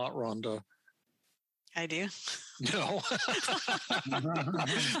that a lot, Rhonda. I do. No,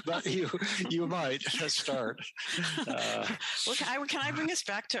 but you might start. Well, can I bring us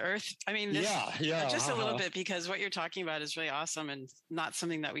back to earth? I mean, just a little bit, because what you're talking about is really awesome and not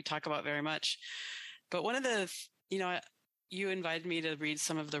something that we talk about very much. But one of the, you invited me to read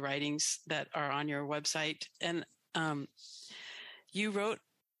some of the writings that are on your website, and you wrote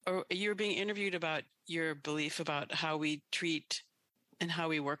or you were being interviewed about your belief about how we treat and how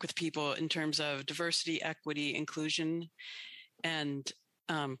we work with people in terms of diversity, equity, inclusion, and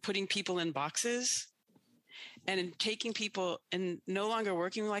putting people in boxes, and in taking people and no longer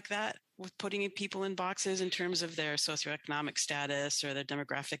working like that with putting people in boxes in terms of their socioeconomic status or their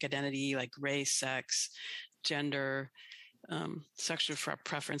demographic identity, like race, sex, gender, sexual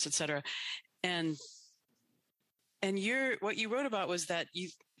preference, etc. And what you wrote about was that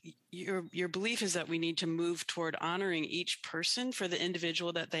your belief is that we need to move toward honoring each person for the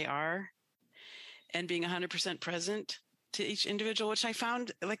individual that they are and being 100% present to each individual, which I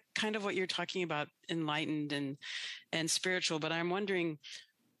found like kind of what you're talking about, enlightened and spiritual. But I'm wondering,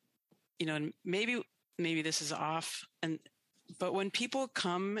 and maybe this is off, but when people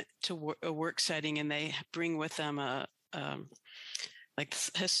come to a work setting and they bring with them like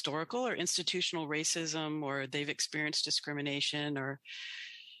historical or institutional racism, or they've experienced discrimination, or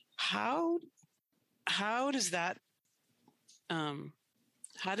how does that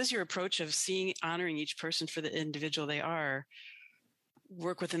how does your approach of honoring each person for the individual they are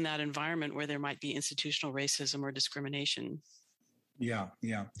work within that environment where there might be institutional racism or discrimination? Yeah.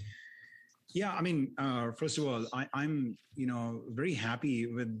 I mean, first of all, I'm very happy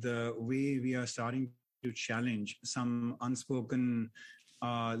with the way we are starting to challenge some unspoken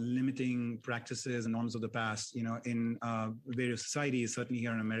limiting practices and norms of the past, in various societies, certainly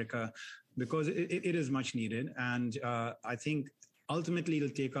here in America, because it is much needed. And I think ultimately it'll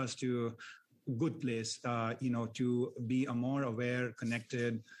take us to a good place, to be a more aware,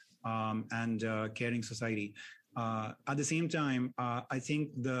 connected, and caring society. At the same time, I think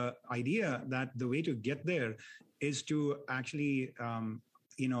the idea that the way to get there is to actually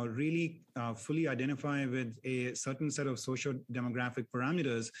really fully identify with a certain set of social demographic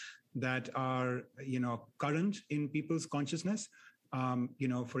parameters that are, current in people's consciousness.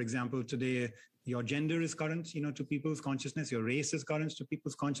 For example, today, your gender is current, to people's consciousness. Your race is current to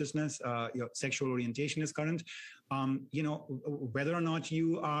people's consciousness. Your sexual orientation is current. Whether or not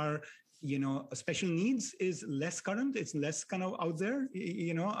you are special needs is less current. It's less kind of out there.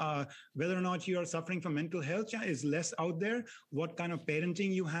 Whether or not you are suffering from mental health is less out there. What kind of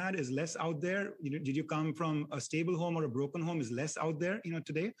parenting you had is less out there. Did you come from a stable home or a broken home is less out there,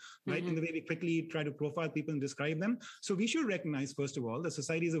 today, right? Mm-hmm. In the way we quickly try to profile people and describe them. So we should recognize, first of all, that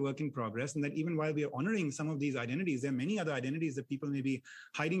society is a work in progress, and that even while we are honoring some of these identities, there are many other identities that people may be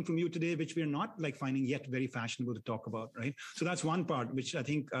hiding from you today, which we're not finding yet very fashionable to talk about, right? So that's one part, which I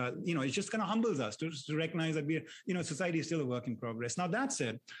think, it just kind of humbles us to recognize that we're, society is still a work in progress. Now, that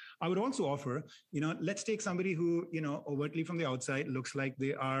said, I would also offer, let's take somebody who, overtly from the outside looks like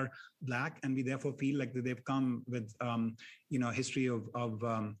they are Black, and we therefore feel like that they've come with, history of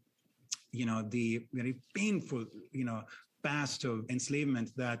the very painful, past of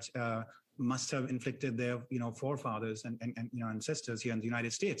enslavement that must have inflicted their, forefathers and ancestors here in the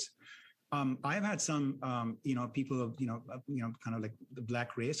United States. I've had some, people of, kind of like the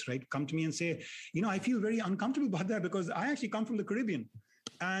Black race, right, come to me and say, I feel very uncomfortable about that because I actually come from the Caribbean.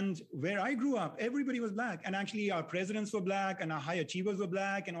 And where I grew up, everybody was Black. And actually our presidents were Black and our high achievers were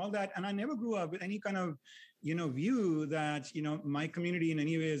Black and all that. And I never grew up with any kind of, view that, my community in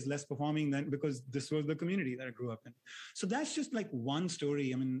any way is less performing than because this was the community that I grew up in. So that's just like one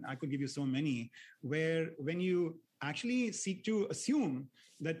story. I mean, I could give you so many where when you actually seek to assume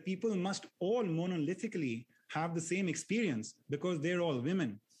that people must all monolithically have the same experience because they're all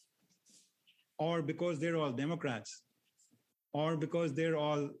women, or because they're all Democrats, or because they're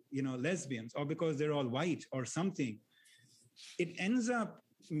all, lesbians, or because they're all white or something, it ends up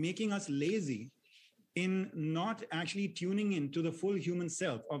making us lazy in not actually tuning into the full human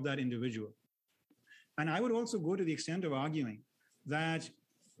self of that individual. And I would also go to the extent of arguing that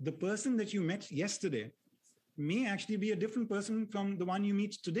the person that you met yesterday may actually be a different person from the one you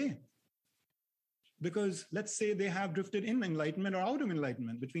meet today. Because let's say they have drifted in enlightenment or out of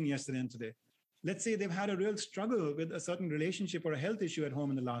enlightenment between yesterday and today. Let's say they've had a real struggle with a certain relationship or a health issue at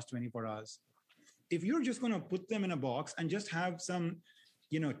home in the last 24 hours. If you're just going to put them in a box and just have some,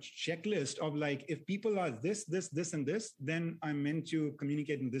 checklist of like, if people are this, and this, then I'm meant to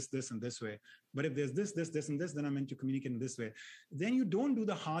communicate in this, and this way. But if there's this, and this, then I'm meant to communicate in this way. Then you don't do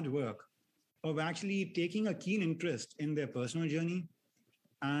the hard work of actually taking a keen interest in their personal journey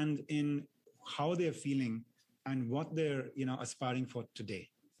and in how they're feeling and what they're, aspiring for today,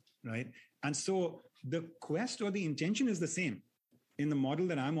 right? And so the quest or the intention is the same in the model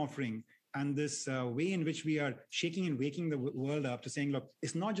that I'm offering, and this way in which we are shaking and waking the world up to saying, look,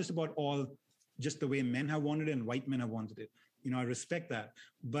 it's not just about all just the way men have wanted it and white men have wanted it. I respect that.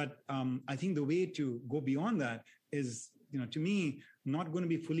 But I think the way to go beyond that is, to me, not going to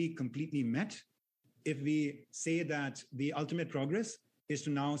be fully, completely met if we say that the ultimate progress is to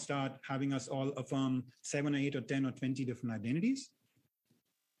now start having us all affirm 7 or 8 or 10 or 20 different identities,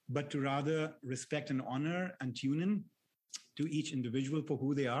 but to rather respect and honor and tune in to each individual for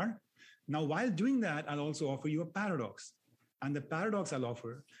who they are. Now, while doing that, I'll also offer you a paradox. And the paradox I'll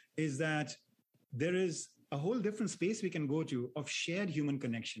offer is that there is a whole different space we can go to of shared human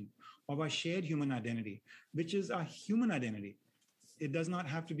connection, of our shared human identity, which is our human identity. It does not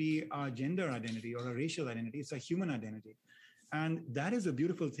have to be our gender identity or a racial identity. It's a human identity. And that is a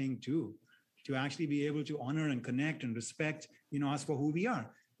beautiful thing too, to actually be able to honor and connect and respect, us for who we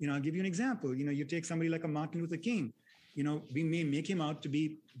are. I'll give you an example. You take somebody like a Martin Luther King, we may make him out to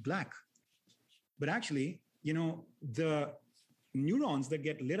be Black, but actually, the neurons that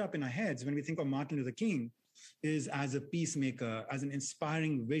get lit up in our heads when we think of Martin Luther King is as a peacemaker, as an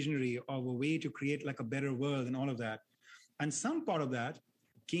inspiring visionary of a way to create like a better world and all of that. And some part of that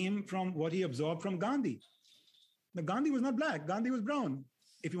came from what he absorbed from Gandhi. Now, Gandhi was not Black, Gandhi was brown,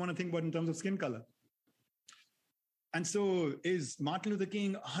 if you want to think about it in terms of skin color. And so is Martin Luther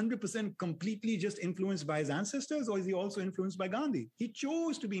King 100% completely just influenced by his ancestors, or is he also influenced by Gandhi? He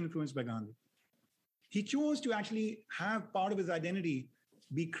chose to be influenced by Gandhi. He chose to actually have part of his identity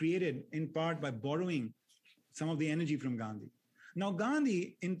be created in part by borrowing some of the energy from Gandhi. Now,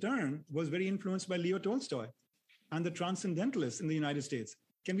 Gandhi, in turn, was very influenced by Leo Tolstoy and the transcendentalists in the United States.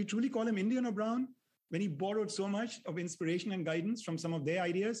 Can we truly call him Indian or brown? When he borrowed so much of inspiration and guidance from some of their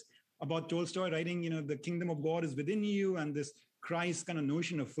ideas about Tolstoy writing, the kingdom of God is within you, and this Christ kind of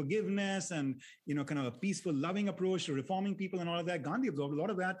notion of forgiveness and, kind of a peaceful, loving approach to reforming people and all of that. Gandhi absorbed a lot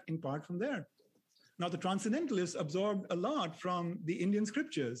of that in part from there. Now, the transcendentalists absorbed a lot from the Indian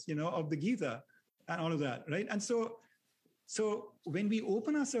scriptures, of the Gita and all of that, right? And so when we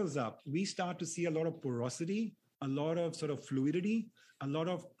open ourselves up, we start to see a lot of porosity, a lot of sort of fluidity, a lot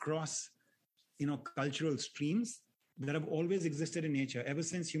of cross, cultural streams that have always existed in nature ever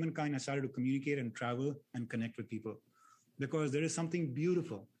since humankind has started to communicate and travel and connect with people. Because there is something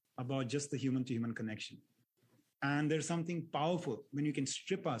beautiful about just the human-to-human connection. And there's something powerful when you can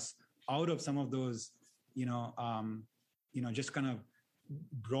strip us out of some of those, just kind of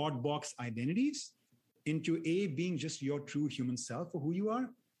broad box identities into being just your true human self for who you are,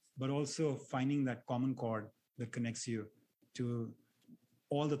 but also finding that common chord that connects you to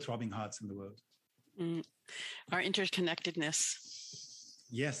all the throbbing hearts in the world. Our interconnectedness.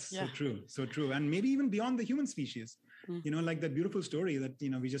 Yes, yeah. So true. And maybe even beyond the human species, like that beautiful story that,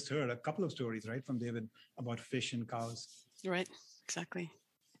 we just heard, a couple of stories, right, from David about fish and cows. Right, exactly.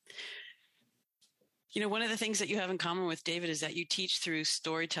 One of the things that you have in common with David is that you teach through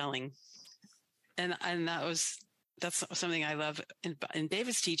storytelling. And that's something I love in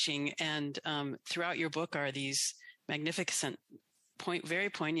David's teaching. And throughout your book are these magnificent, very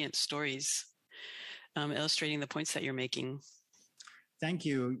poignant stories illustrating the points that you're making. Thank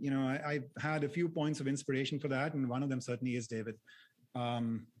you. I've had a few points of inspiration for that, and one of them certainly is David.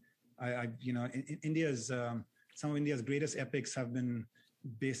 India's some of India's greatest epics have been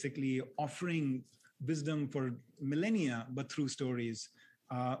basically offering wisdom for millennia, but through stories.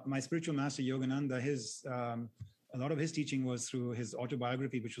 My spiritual master Yogananda, a lot of his teaching was through his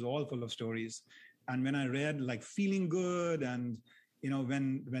autobiography, which was all full of stories. And when I read like Feeling Good and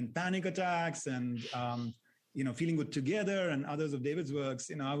when Panic Attacks and Feeling Good Together and others of David's works,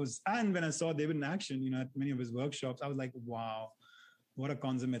 and when I saw David in action, at many of his workshops, I was like, wow, what a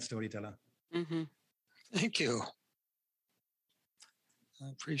consummate storyteller. Mm-hmm. Thank you. I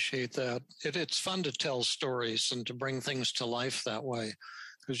appreciate that. It's fun to tell stories and to bring things to life that way,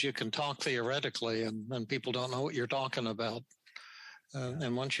 because you can talk theoretically and people don't know what you're talking about.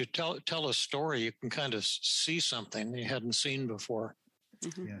 And once you tell a story, you can kind of see something you hadn't seen before.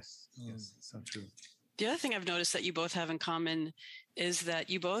 Mm-hmm. Yes, so true. The other thing I've noticed that you both have in common is that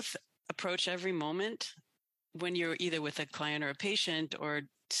you both approach every moment when you're either with a client or a patient or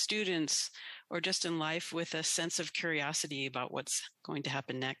students or just in life with a sense of curiosity about what's going to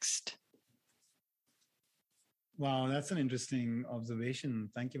happen next. Wow, that's an interesting observation.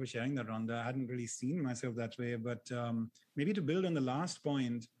 Thank you for sharing that, Rhonda. I hadn't really seen myself that way, but maybe to build on the last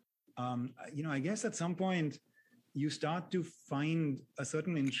point, I guess at some point you start to find a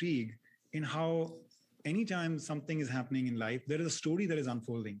certain intrigue in how anytime something is happening in life, there is a story that is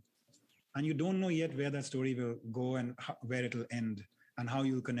unfolding. And you don't know yet where that story will go and where it will end and how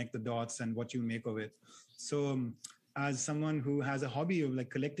you'll connect the dots and what you make of it. So as someone who has a hobby of like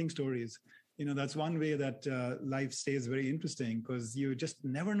collecting stories, that's one way that life stays very interesting, because you just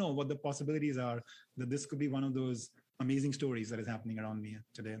never know what the possibilities are, that this could be one of those amazing stories that is happening around me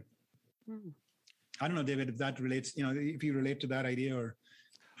today. I don't know, David, if that relates, if you relate to that idea or.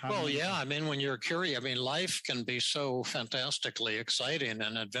 Well, yeah. I mean, when you're curious, life can be so fantastically exciting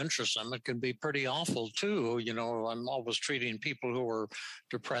and adventuresome. It can be pretty awful too. I'm always treating people who are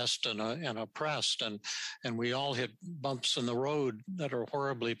depressed and oppressed, and we all hit bumps in the road that are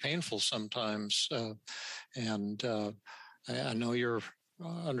horribly painful sometimes. I know you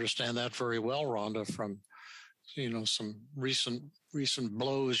understand that very well, Rhonda, from some recent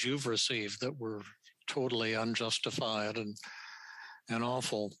blows you've received that were totally unjustified and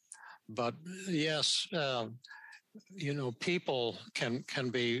awful. But yes, people can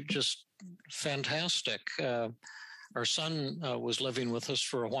be just fantastic. Our son was living with us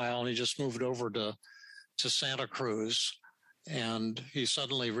for a while, and he just moved over to Santa Cruz, and he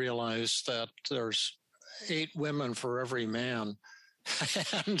suddenly realized that there's 8 women for every man.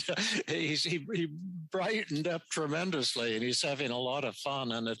 And he brightened up tremendously, and he's having a lot of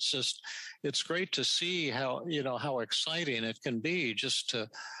fun. And it's great to see how exciting it can be just to.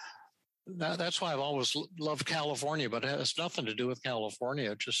 That's why I've always loved California, but it has nothing to do with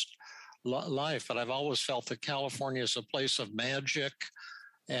California, just life. But I've always felt that California is a place of magic,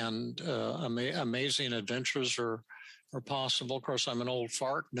 and amazing adventures are possible. Of course, I'm an old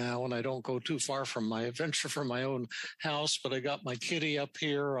fart now, and I don't go too far from my adventure from my own house, but I got my kitty up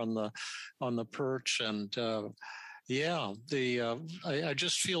here on the perch. And I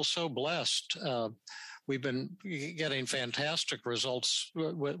just feel so blessed. We've been getting fantastic results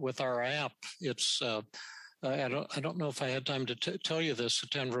with our app. It's, I don't know if I had time to tell you this,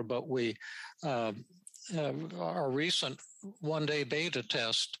 Hitendra, but we, our recent one-day beta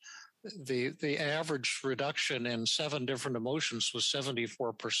test, the average reduction in 7 different emotions was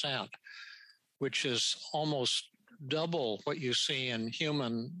 74%, which is almost double what you see in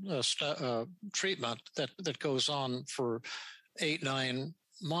human treatment that goes on for 8-9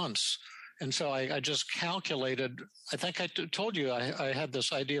 months. And so I just calculated, I think I told you I had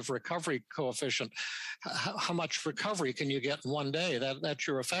this idea of recovery coefficient. How much recovery can you get in one day? That's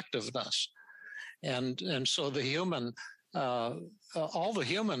your effectiveness. And so the human, all the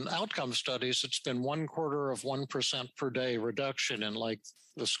human outcome studies, it's been 0.25% per day reduction in like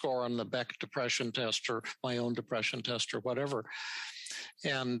the score on the Beck depression test or my own depression test or whatever.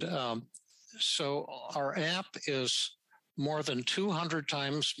 And so our app is more than 200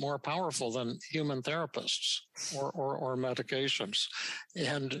 times more powerful than human therapists or medications.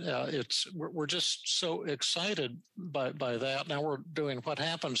 And we're just so excited by that. Now we're doing what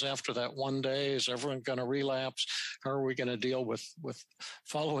happens after that one day. Is everyone going to relapse? How are we going to deal with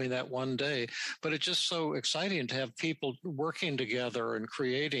following that one day? But it's just so exciting to have people working together and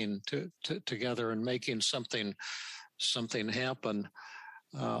creating together and making something happen.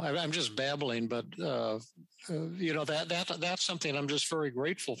 I'm just babbling, but that's something I'm just very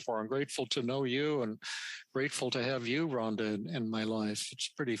grateful for. I'm grateful to know you and grateful to have you, Rhonda, in my life. It's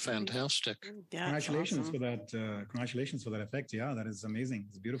pretty fantastic. Yeah, congratulations awesome. for that. Congratulations for that effect. Yeah, that is amazing.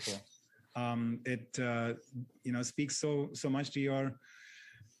 It's beautiful. It speaks so much to your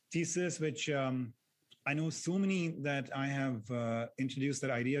thesis, which I know so many that I have introduced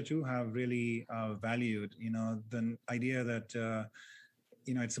that idea to have really valued. The idea that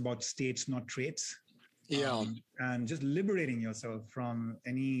it's about states, not traits. Yeah. And just liberating yourself from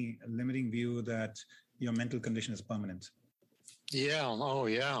any limiting view that your mental condition is permanent. Yeah. Oh,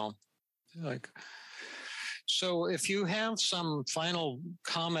 yeah. So if you have some final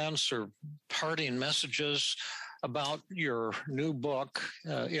comments or parting messages about your new book,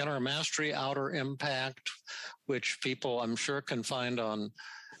 Inner Mastery, Outer Impact, which people I'm sure can find on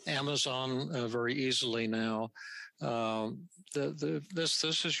Amazon very easily now. This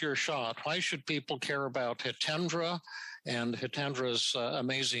is your shot. Why should people care about Hitendra and Hitendra's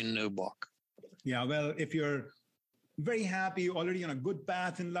amazing new book? Yeah, well, if you're very happy, already on a good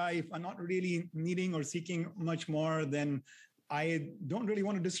path in life, are not really needing or seeking much more, then I don't really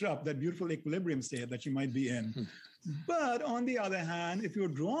want to disrupt that beautiful equilibrium state that you might be in. But on the other hand, if you're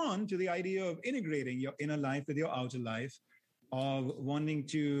drawn to the idea of integrating your inner life with your outer life, of wanting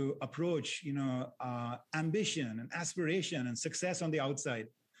to approach, ambition and aspiration and success on the outside,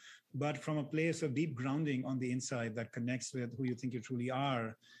 but from a place of deep grounding on the inside that connects with who you think you truly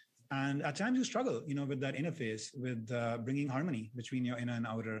are. And at times you struggle, with that interface, with bringing harmony between your inner and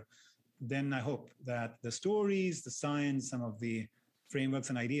outer. Then I hope that the stories, the science, some of the frameworks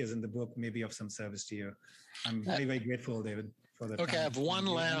and ideas in the book may be of some service to you. I'm very, very grateful, David. Okay, I have one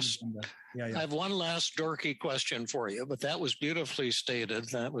last dorky question for you, but that was beautifully stated.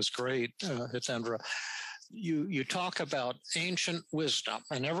 That was great, Hitendra. You talk about ancient wisdom,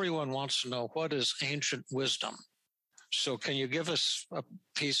 and everyone wants to know, what is ancient wisdom? So can you give us a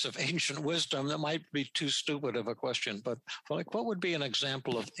piece of ancient wisdom that might be too stupid of a question, but like what would be an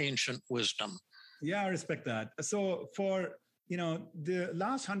example of ancient wisdom? Yeah, I respect that. So for the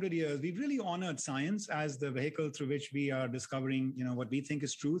last 100 years, we've really honored science as the vehicle through which we are discovering, what we think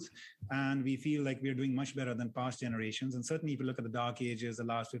is truth. And we feel like we're doing much better than past generations. And certainly if you look at the dark ages, the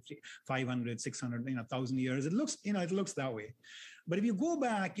last 500, 600, 1,000 years, it looks that way. But if you go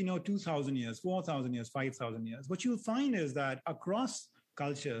back, 2,000 years, 4,000 years, 5,000 years, what you'll find is that across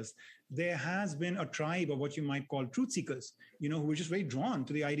cultures, there has been a tribe of what you might call truth seekers, who were just very drawn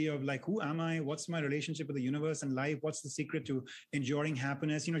to the idea of like, who am I? What's my relationship with the universe and life? What's the secret to enduring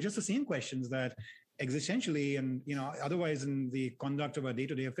happiness? Just the same questions that existentially and, otherwise in the conduct of our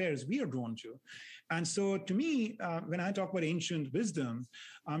day-to-day affairs, we are drawn to. And so to me, when I talk about ancient wisdom,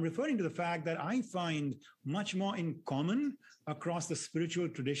 I'm referring to the fact that I find much more in common across the spiritual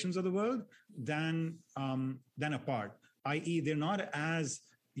traditions of the world than apart, i.e. they're not as,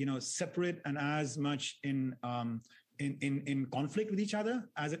 separate and as much in conflict with each other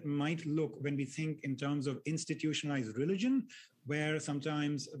as it might look when we think in terms of institutionalized religion, where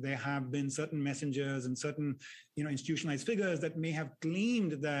sometimes there have been certain messengers and certain, institutionalized figures that may have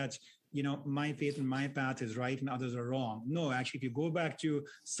claimed that, my faith and my path is right and others are wrong. No, actually, if you go back to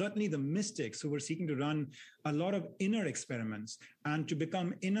certainly the mystics who were seeking to run a lot of inner experiments and to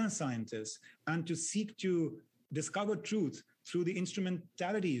become inner scientists and to seek to discover truth through the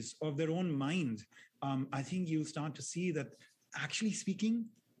instrumentalities of their own mind, I think you'll start to see that actually speaking,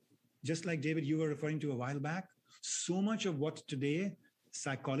 just like David, you were referring to a while back, so much of what today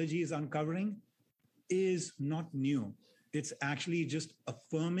psychology is uncovering is not new. It's actually just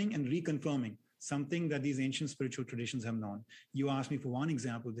affirming and reconfirming something that these ancient spiritual traditions have known. You asked me for one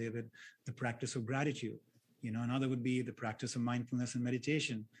example, David, the practice of gratitude. Another would be the practice of mindfulness and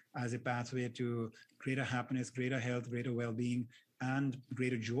meditation as a pathway to greater happiness, greater health, greater well-being, and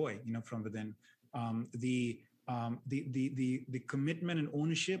greater joy, from within. The commitment and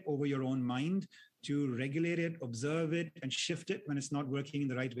ownership over your own mind to regulate it, observe it, and shift it when it's not working in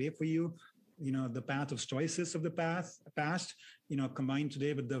the right way for you. The path of stoicism of the past, combined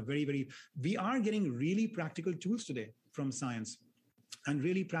today with the we are getting really practical tools today from science and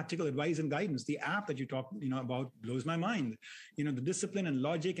really practical advice and guidance. The app that you talk, about blows my mind. The discipline and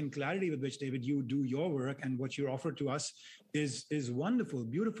logic and clarity with which, David, you do your work and what you offer to us is wonderful,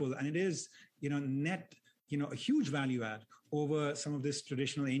 beautiful. And it is, net, a huge value add over some of this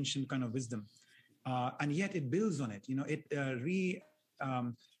traditional ancient kind of wisdom. And yet it builds on it, it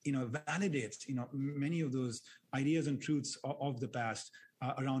validates, many of those ideas and truths of the past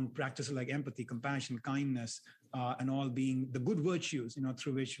around practices like empathy, compassion, kindness, and all being the good virtues,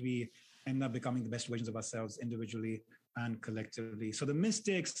 through which we end up becoming the best versions of ourselves individually and collectively. So the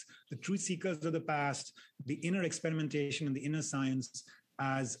mystics, the truth seekers of the past, the inner experimentation and the inner science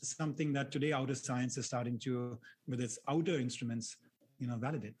as something that today outer science is starting to, with its outer instruments,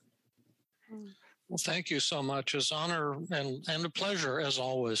 validate. Well, thank you so much. It's an honor and a pleasure, as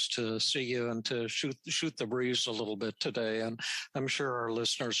always, to see you and to shoot the breeze a little bit today. And I'm sure our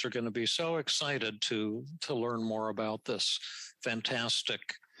listeners are going to be so excited to learn more about this fantastic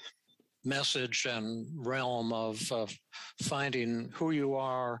message and realm of finding who you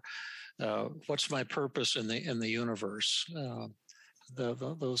are, what's my purpose in the universe.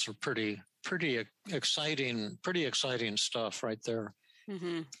 Those are pretty exciting stuff right there.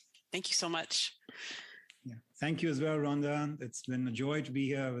 Mm-hmm. Thank you so much. Yeah. Thank you as well, Rhonda. It's been a joy to be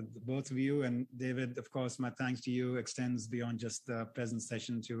here with both of you. And David, of course, my thanks to you extends beyond just the present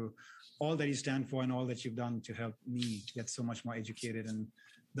session to all that you stand for and all that you've done to help me get so much more educated and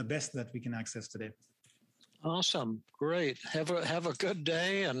the best that we can access today. Awesome. Great. Have a good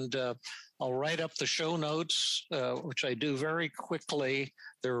day. And I'll write up the show notes, which I do very quickly.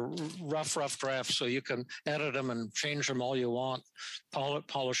 They're rough drafts, so you can edit them and change them all you want,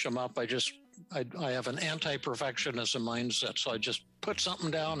 polish them up. I have an anti-perfectionism mindset, so I just put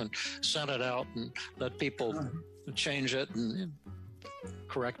something down and send it out and let people change it and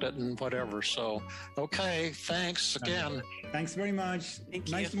correct it and whatever. So, okay, thanks again. Thanks very much. Thank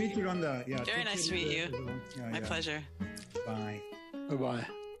you. Nice to meet you, Rhonda. Yeah, very nice to meet you. My pleasure. Bye. Bye-bye.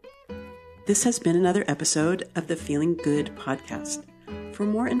 This has been another episode of the Feeling Good podcast. For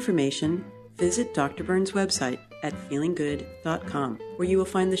more information, visit Dr. Burns' website at feelinggood.com, where you will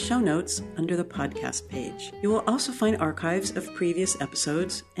find the show notes under the podcast page. You will also find archives of previous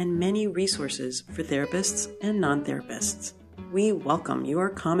episodes and many resources for therapists and non-therapists. We welcome your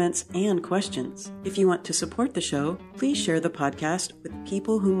comments and questions. If you want to support the show, please share the podcast with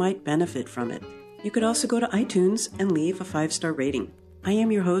people who might benefit from it. You could also go to iTunes and leave a 5-star rating. I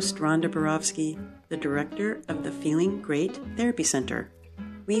am your host, Rhonda Borowski, the director of the Feeling Great Therapy Center.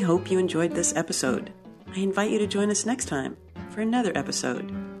 We hope you enjoyed this episode. I invite you to join us next time for another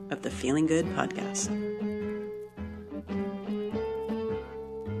episode of the Feeling Good podcast.